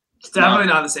 It's definitely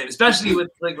not the same, especially with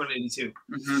Blink-182.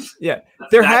 Mm-hmm. Yeah.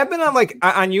 There have been on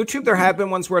YouTube, there have been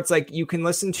ones where it's like you can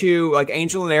listen to like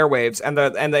Angel and Airwaves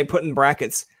and they put in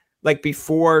brackets like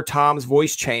before Tom's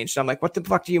voice changed. I'm like, what the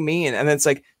fuck do you mean? And then it's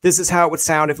like, this is how it would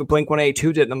sound if a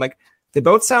Blink-182 did. And I'm like, they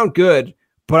both sound good,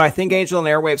 but I think Angel and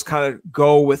Airwaves kind of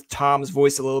go with Tom's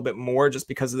voice a little bit more just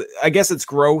because of I guess it's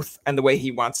growth and the way he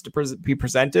wants to be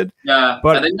presented. Yeah,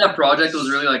 but I think that project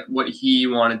was really like what he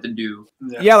wanted to do.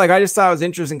 Yeah, like I just thought it was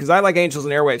interesting because I like Angels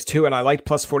and Airwaves too, and I like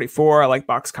Plus 44, I like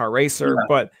Boxcar Racer,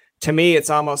 but to me it's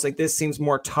almost like this seems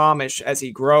more Tomish as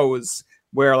he grows,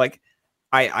 where like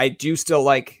I do still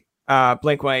like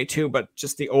Blink-182, but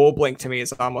just the old Blink to me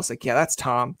is almost like, yeah, that's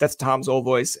Tom. That's Tom's old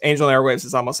voice. Angel and Airwaves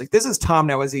is almost like, this is Tom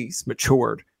now as he's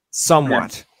matured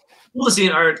somewhat. Cool to see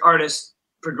an artist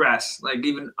progress. Like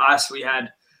even us, we had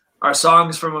our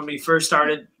songs from when we first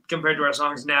started compared to our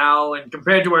songs now, and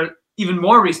compared to our even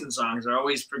more recent songs are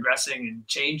always progressing and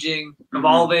changing,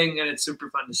 evolving, and it's super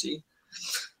fun to see.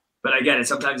 But again,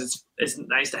 sometimes it's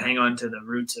nice to hang on to the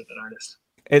roots of an artist.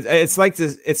 It's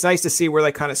nice to see where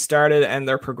they kind of started and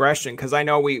their progression, because I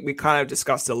know we kind of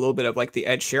discussed a little bit of like the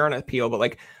Ed Sheeran appeal, but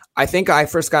like I think I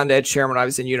first got into Ed Sheeran when I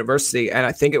was in university, and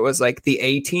I think it was like the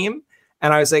A-Team,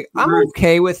 and I was like, I'm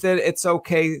okay with it, it's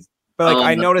okay, but like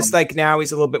I noticed like now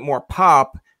he's a little bit more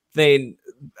pop than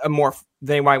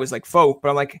why he was like folk, but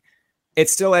I'm like,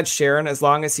 it's still Ed Sheeran as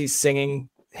long as he's singing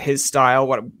his style,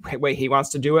 what way he wants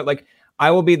to do it. Like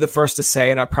I will be the first to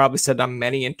say, and I probably said on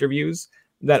many interviews,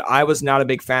 that I was not a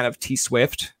big fan of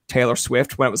Taylor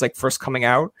Swift, when it was like first coming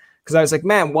out, because I was like,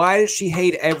 man, why does she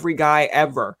hate every guy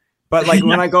ever? But like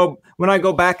when I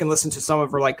go back and listen to some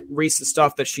of her like recent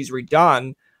stuff that she's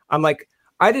redone, I'm like,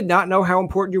 I did not know how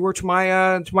important you were to my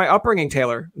upbringing,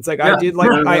 Taylor. It's like I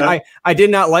did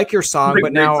not like your song,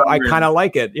 but now I kind of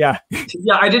like it. Yeah.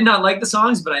 Yeah, I did not like the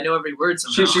songs, but I know every word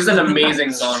somehow. She's an amazing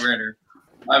songwriter.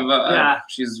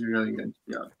 She's really good.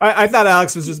 Yeah. I thought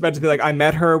Alex was just meant to be like, I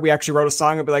met her, we actually wrote a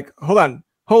song, and be like, hold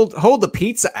the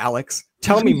pizza, Alex.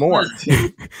 Tell me more.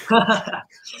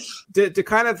 To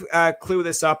kind of clue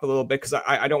this up a little bit, because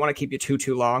I don't want to keep you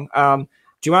too long.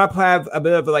 Do you want to have a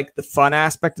bit of like the fun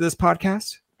aspect of this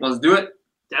podcast? Let's do it.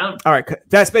 Down. All right.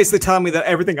 That's basically telling me that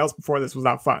everything else before this was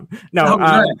not fun. No,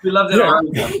 we love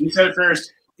that. You said it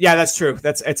first. Yeah, that's true.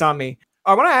 It's on me.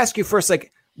 I want to ask you first,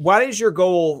 like, what is your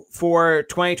goal for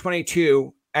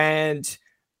 2022, and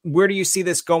where do you see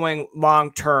this going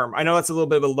long term? I know that's a little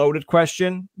bit of a loaded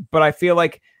question, but I feel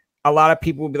like a lot of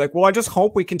people will be like, well, I just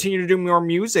hope we continue to do more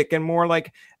music and more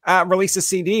like release a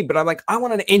CD. But I'm like, I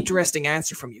want an interesting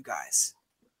answer from you guys.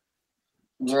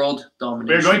 World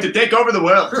domination. We're going to take over the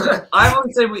world. I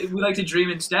would say we like to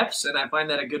dream in steps, and I find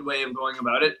that a good way of going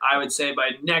about it. I would say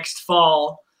by next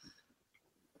fall,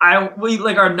 we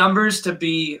like our numbers to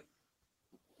be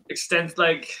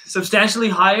substantially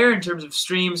higher in terms of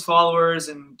streams, followers,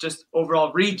 and just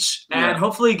overall reach, and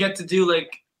hopefully get to do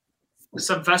like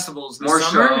some festivals this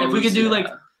summer. Shows, if we could do like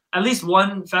at least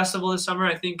one festival this summer,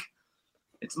 I think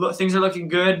things are looking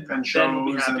good, and then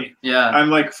we'll be happy. And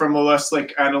like from a less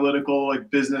like analytical like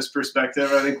business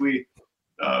perspective, I think we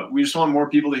just want more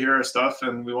people to hear our stuff,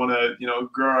 and we want to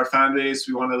grow our fan base.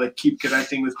 We want to like keep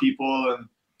connecting with people,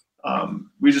 and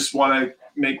we just want to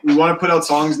put out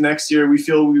songs next year. We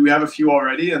feel we have a few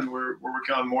already, and we're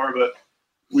working on more, but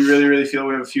we really feel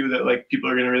we have a few that like people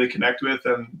are going to really connect with,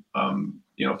 and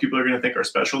people are going to think are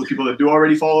special. The people that do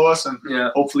already follow us, and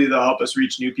hopefully they'll help us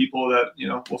reach new people that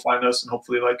will find us and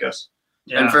hopefully like us.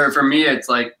 Yeah. And for me, it's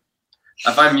like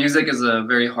I find music is a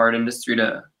very hard industry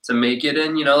to make it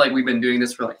in. Like we've been doing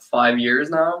this for like 5 years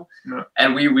now,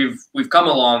 and we've come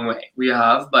a long way. We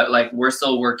have, but like we're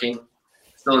still working,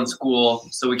 still in school,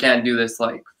 so we can't do this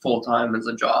like full time as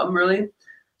a job, really.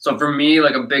 So for me,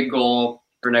 like a big goal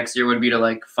for next year would be to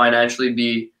like financially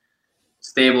be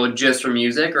stable just from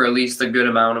music, or at least a good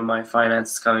amount of my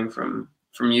finances coming from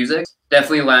music.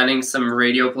 Definitely landing some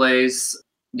radio plays,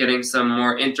 getting some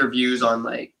more interviews on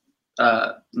like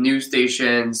news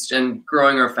stations, and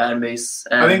growing our fan base,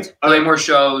 and playing more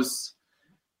shows,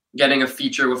 getting a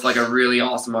feature with like a really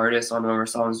awesome artist on one of our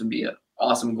songs would be an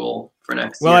awesome goal for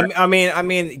next year. I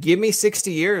mean, give me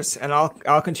 60 years and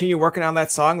I'll continue working on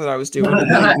that song that I was doing. You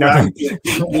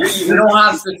don't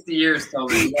have 60 years,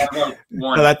 Toby. You have like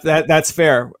one. No, that's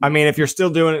fair. I mean, if you're still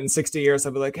doing it in 60 years,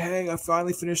 I'll be like, hey, I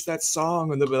finally finished that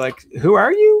song. And they'll be like, who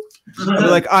are you? I'll be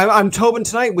like, I'm Tobin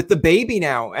Tonight with the baby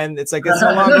now. And it's like, it's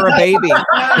no longer a baby.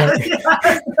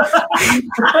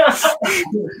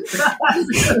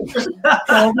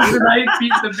 Tobin Tonight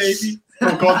beats the baby.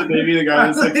 Don't call it the baby. The guy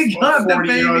that's like 40.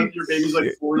 Your baby's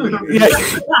like 40.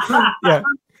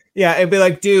 Yeah, it'd be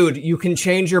like, dude, you can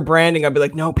change your branding. I'd be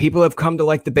like, no, people have come to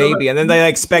like the baby, and then they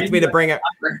expect me to bring it.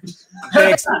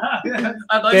 I'd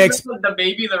like the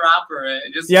baby, the rapper.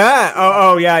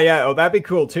 Oh, that'd be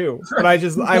cool too. But I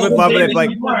would love it if like.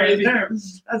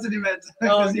 That's what he meant.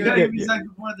 You gotta give me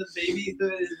more the baby.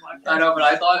 I know, but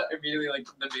I thought immediately like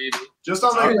the baby. Just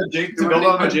on like Jake, to build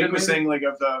on what Jake was saying, like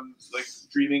of like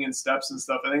dreaming in steps and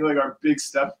stuff. I think like our big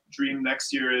step dream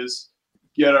next year is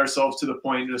get ourselves to the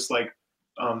point, just like.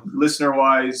 Listener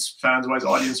wise, fans wise,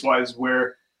 audience wise,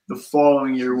 where the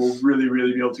following year we'll really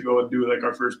be able to go and do like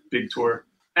our first big tour.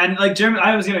 And like Jeremy,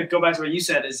 I was gonna go back to what you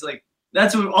said, is like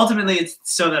that's what ultimately it's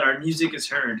so that our music is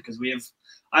heard, because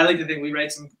I like to think we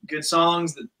write some good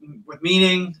songs with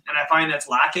meaning, and I find that's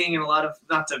lacking in a lot of,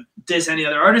 not to diss any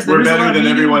other artists. We're better than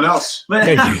everyone else. But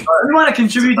we want to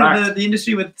contribute to the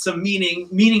industry with some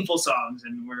meaningful songs,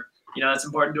 and that's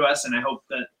important to us, and I hope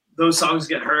that those songs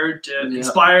get heard to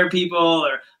inspire people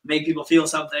or make people feel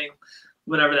something,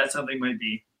 whatever that something might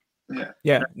be.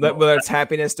 Yeah. Whether it's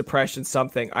happiness, depression,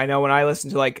 something. I know when I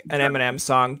listen to like an Eminem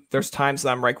song, there's times that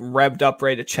I'm like revved up,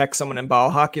 ready to check someone in ball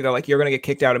hockey. They're like, you're going to get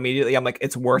kicked out immediately. I'm like,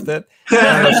 it's worth it.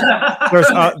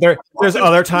 There's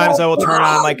other times I will turn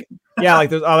on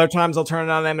there's other times I'll turn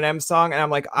on an Eminem song and I'm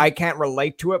like, I can't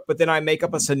relate to it. But then I make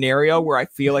up a scenario where I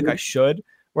feel like I should,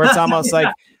 where it's almost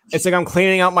like, it's like I'm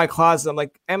cleaning out my closet. I'm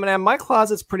like, Eminem, my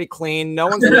closet's pretty clean. No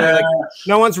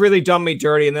one's really done me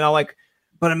dirty. And then I'll like,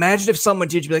 but imagine if someone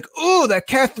did, you'd be like, oh, that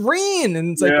Catherine.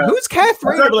 And it's like, who's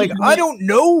Catherine? I'd be like, I don't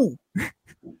know.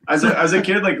 As a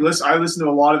kid, like I listened to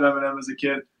a lot of Eminem as a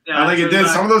kid. And like it did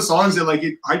some of those songs that like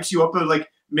it hypes you up, but like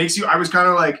makes you, I was kind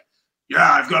of like,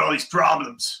 yeah, I've got all these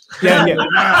problems. Yeah.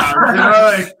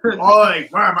 Wow,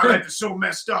 my life is so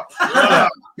messed up. I'm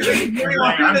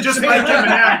just like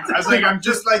Eminem. I was like, I'm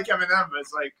just like Eminem.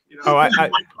 It's like,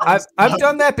 I've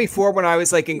done that before when I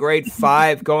was like in grade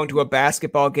 5, going to a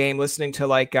basketball game, listening to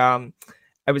like I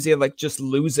was either like Just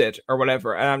Lose It or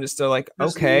whatever, and I'm just still like,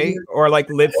 okay, or like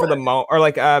Live for the Moment, or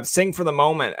like Sing for the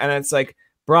Moment, and it's like,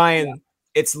 Brian,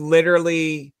 it's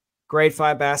literally grade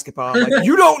 5 basketball. I'm like,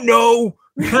 you don't know.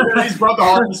 He's brought the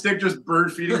hockey stick, just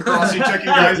bird feeding, crossy checking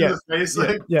guys in the face.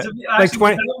 Yeah. Like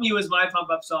 20. Without Me was my pump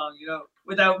up song.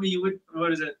 Without Me, you would.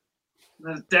 What is it?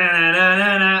 With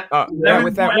That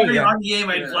Me, on the game,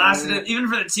 I blasted it. Even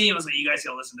for the team, I was like, "You guys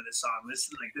gotta listen to this song. This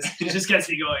just gets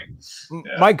me going."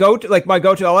 Yeah. My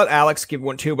go-to. I'll let Alex give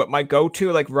one too, but my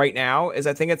go-to like right now is,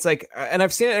 I think it's like, and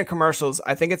I've seen it in commercials.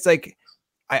 I think it's like,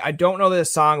 I don't know the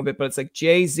song of it, but it's like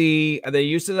Jay-Z. They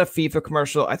used it in a FIFA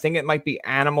commercial. I think it might be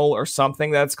Animal or something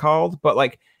that's called, but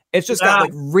like, it's just got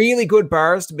like really good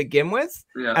bars to begin with.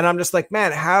 Yeah. And I'm just like,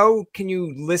 man, how can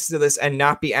you listen to this and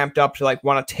not be amped up to like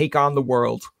want to take on the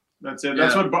world? That's it.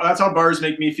 That's how bars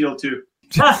make me feel too.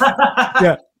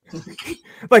 Yeah.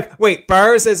 Like, wait,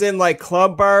 bars as in like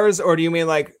club bars, or do you mean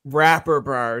like rapper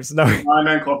bars? No, I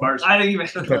meant club bars. I didn't even.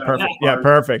 Okay, perfect. Yeah,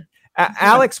 perfect.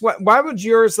 Alex, why would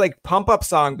yours like pump up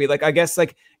song be? Like, I guess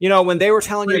like, when they were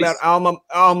telling you about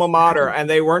alma mater and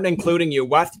they weren't including you,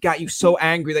 what got you so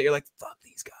angry that you're like, fuck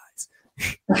these guys?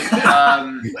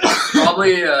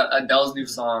 Probably Adele's new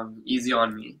song, Easy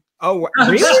on Me. Oh,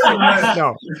 really?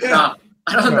 No.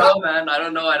 I don't know, man. I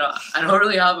don't know. I don't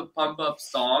really have a pump up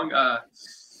song.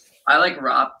 I like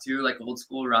rap too, like old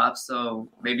school rap. So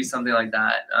maybe something like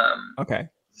that. Okay.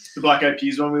 The Black Eyed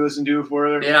Peas one we listened to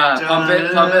before. Yeah, Pump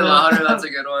It Louder. That's a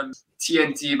good one.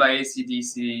 TNT by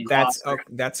AC/DC. That's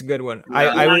a good one.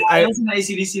 Yeah. I listen to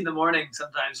AC/DC in the morning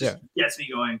sometimes. Just gets me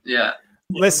going. Yeah.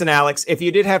 Listen, Alex, if you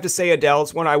did have to say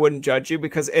Adele's one, I wouldn't judge you,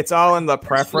 because it's all in the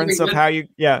preference of how you.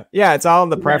 Yeah, it's all in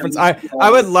the preference. I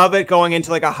would love it going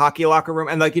into like a hockey locker room,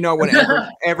 and like when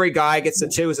every guy gets to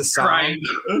choose a song.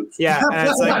 Yeah, and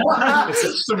it's like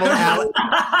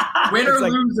win or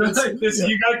lose.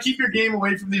 You got to keep your game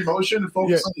away from the emotion and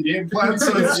focus on the game plan.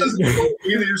 So it's just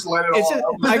you just let it all out.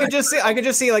 I could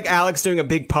just see like Alex doing a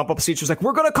big pump up speech. She's like,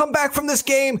 "We're gonna come back from this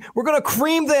game. We're gonna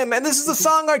cream them, and this is the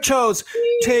song I chose.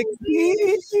 Take me."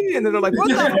 And then they're like, what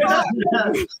the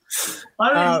fuck?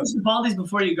 I listen to Baldi's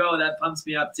Before You Go. That pumps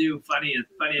me up too. Funny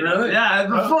really? enough. Yeah,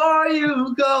 Before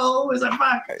You Go is a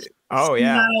fuck. Oh,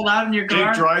 yeah. Not allowed in your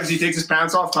car. Jake drives, he takes his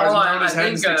pants off, ties them around his head,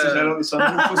 and sticks his head on the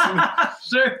sunroof.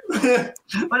 Sure.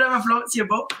 Whatever floats your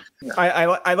boat.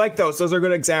 I like those. Those are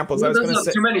good examples. I was going to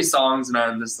say. Too many songs,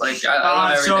 man. Just like, I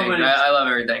love everything. So I love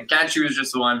everything. Can't choose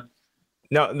just one.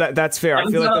 No, that's fair. I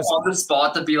feel like that's on the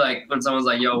spot to be like, when someone's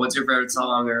like, yo, what's your favorite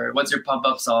song, or what's your pump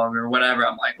up song, or whatever,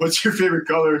 I'm like, what's your favorite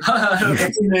color?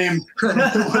 What's your name?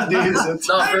 What day is it?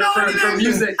 No, for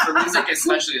music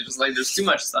especially, it's just like there's too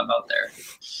much stuff out there.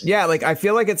 Yeah, like I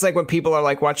feel like it's like when people are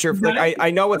like, what's your like I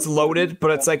know it's loaded,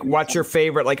 but it's like, what's your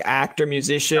favorite like actor,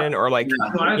 musician, or like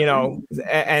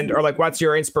and or like what's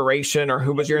your inspiration, or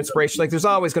who was your inspiration? Like there's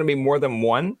always going to be more than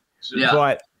one. Yeah.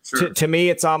 But to me,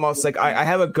 it's almost like I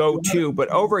have a go-to, but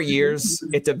over years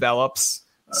it develops.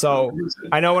 So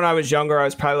I know when I was younger, I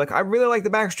was probably like, I really like the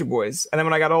Backstreet Boys. And then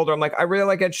when I got older, I'm like, I really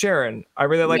like Ed Sheeran. I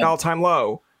really like All Time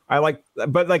Low.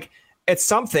 But like, it's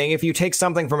something. If you take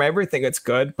something from everything, it's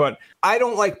good. But I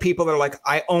don't like people that are like,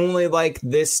 I only like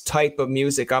this type of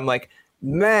music. I'm like,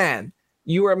 man,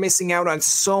 you are missing out on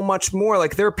so much more.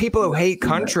 Like there are people who hate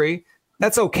country.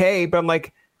 That's okay. But I'm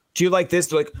like, do you like this?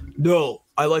 They're like, no,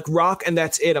 I like rock and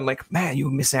that's it. I'm like, man,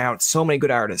 you miss out so many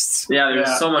good artists. Yeah,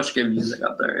 there's so much good music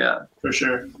out there. Yeah, for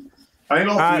sure. I think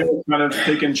all three of us kind of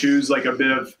pick and choose like a bit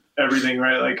of everything,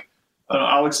 right? Like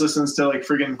Alex listens to like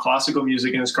friggin' classical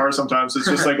music in his car sometimes. It's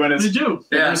just like when it's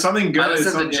there's something good. I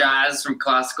listen to jazz, from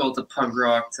classical to punk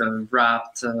rock to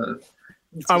rap to.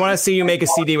 I want to see you make a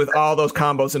CD with all those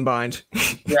combos in mind.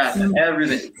 Yeah,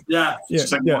 everything. Yeah, it's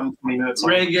just like 1 minute.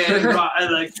 Reggae, rock, I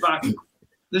like rock.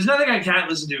 There's nothing I can't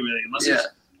listen to really, unless it's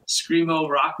screamo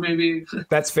rock, maybe.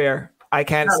 That's fair. I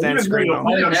can't stand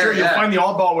screamo. I'm sure you'll find the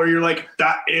oddball where you're like,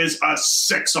 that is a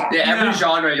sick song. Yeah, every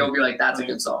genre you'll be like, that's a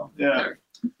good song. Yeah,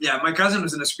 my cousin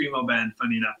was in a screamo band,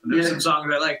 funny enough, and there's some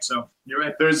songs I liked. So you're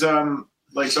right. There's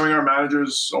like some of our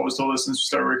managers always told us since we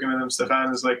started working with them,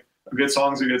 Stefan, is like a good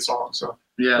song's a good song. So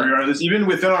regardless, even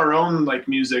within our own like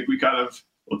music, we kind of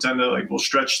will tend to like we'll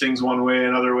stretch things one way,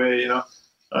 another way,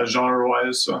 genre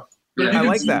wise. So. I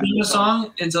like that. A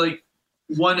song into like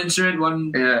one instrument,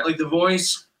 like the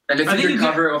voice. And if you can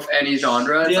cover of any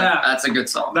genre, it's like, that's a good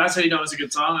song. That's how you know it's a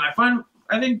good song. And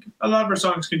I think a lot of our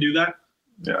songs can do that.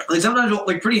 Yeah. Like sometimes,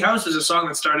 like Pretty House was a song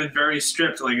that started very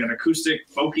stripped, like an acoustic,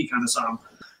 folky kind of song.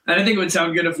 And I think it would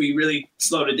sound good if we really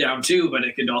slowed it down too, but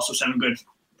it could also sound good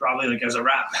probably like as a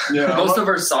rap. Yeah. Most of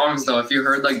our songs, though, if you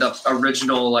heard like the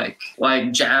original like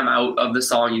jam out of the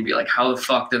song, you'd be like, "How the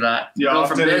fuck did that go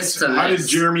from this to how this?" did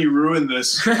Jeremy ruin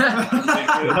this?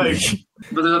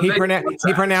 But there's a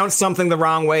He pronounced something the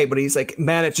wrong way, but he's like,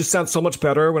 man, it just sounds so much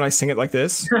better when I sing it like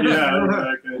this. Yeah,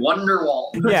 exactly.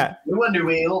 Wonderwall. Yeah. Wonder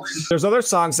Wheel. There's other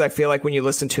songs I feel like when you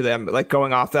listen to them, like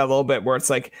going off that a little bit, where it's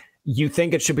like you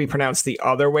think it should be pronounced the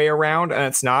other way around and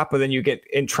it's not, but then you get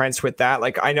entrenched with that.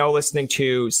 Like I know listening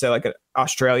to say like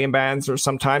Australian bands, or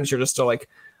sometimes you're just still like,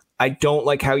 I don't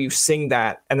like how you sing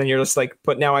that. And then you're just like,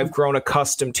 but now I've grown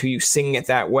accustomed to you singing it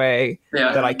that way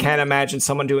that I can't imagine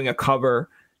someone doing a cover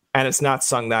and it's not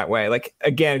sung that way. Like,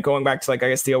 again, going back to like, I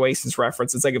guess the Oasis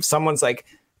reference, it's like if someone's like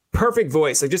perfect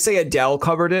voice, like just say Adele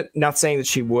covered it, not saying that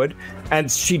she would, and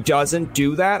she doesn't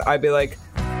do that, I'd be like,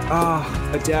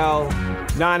 Adele,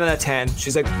 9 out of 10.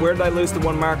 She's like, where did I lose the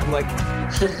 1 mark? I'm like,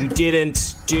 you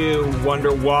didn't do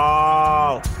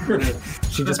Wonderwall.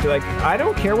 She'd just be like, I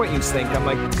don't care what you think. I'm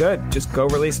like, good, just go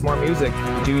release more music.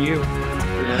 Do you.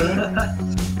 Yeah.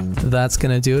 That's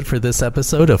going to do it for this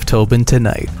episode of Tobin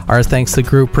Tonight. Our thanks to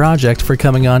Group Project for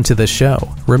coming on to the show.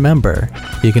 Remember,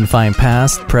 you can find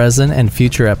past, present, and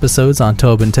future episodes on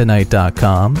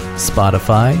TobinTonight.com,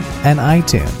 Spotify, and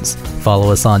iTunes.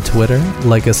 Follow us on Twitter,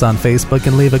 like us on Facebook,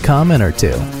 and leave a comment or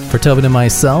two. For Tobin and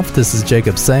myself, this is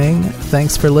Jacob saying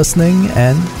thanks for listening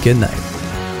and good night.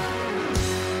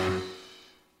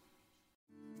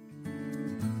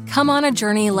 Come on a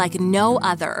journey like no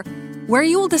other, where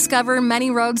you will discover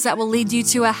many roads that will lead you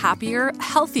to a happier,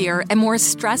 healthier, and more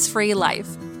stress-free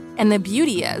life. And the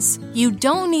beauty is, you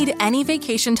don't need any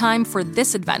vacation time for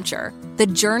this adventure. The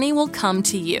journey will come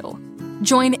to you.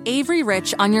 Join Avery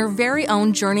Rich on your very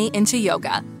own journey into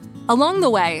yoga. Along the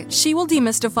way, she will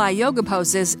demystify yoga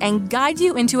poses and guide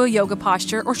you into a yoga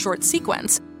posture or short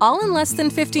sequence, all in less than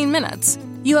 15 minutes.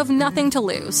 You have nothing to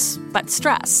lose but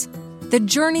stress. The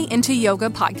Journey into Yoga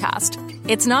podcast.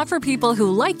 It's not for people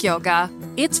who like yoga,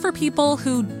 it's for people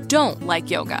who don't like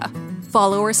yoga.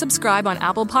 Follow or subscribe on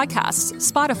Apple Podcasts,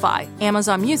 Spotify,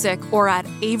 Amazon Music, or at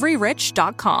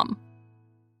averyrich.com.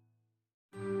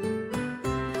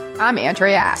 I'm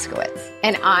Andrea Askowitz.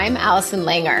 And I'm Allison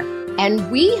Langer.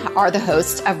 And we are the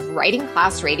hosts of Writing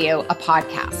Class Radio, a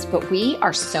podcast, but we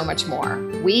are so much more.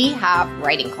 We have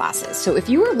writing classes. So if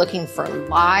you are looking for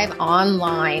live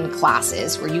online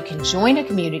classes where you can join a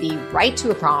community, write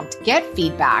to a prompt, get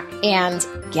feedback, and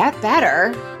get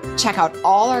better, check out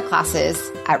all our classes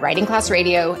at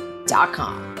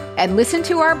writingclassradio.com. And listen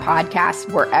to our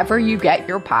podcast wherever you get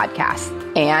your podcasts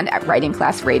and at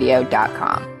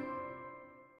writingclassradio.com.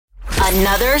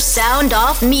 Another Sound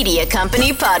Off Media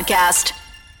Company podcast.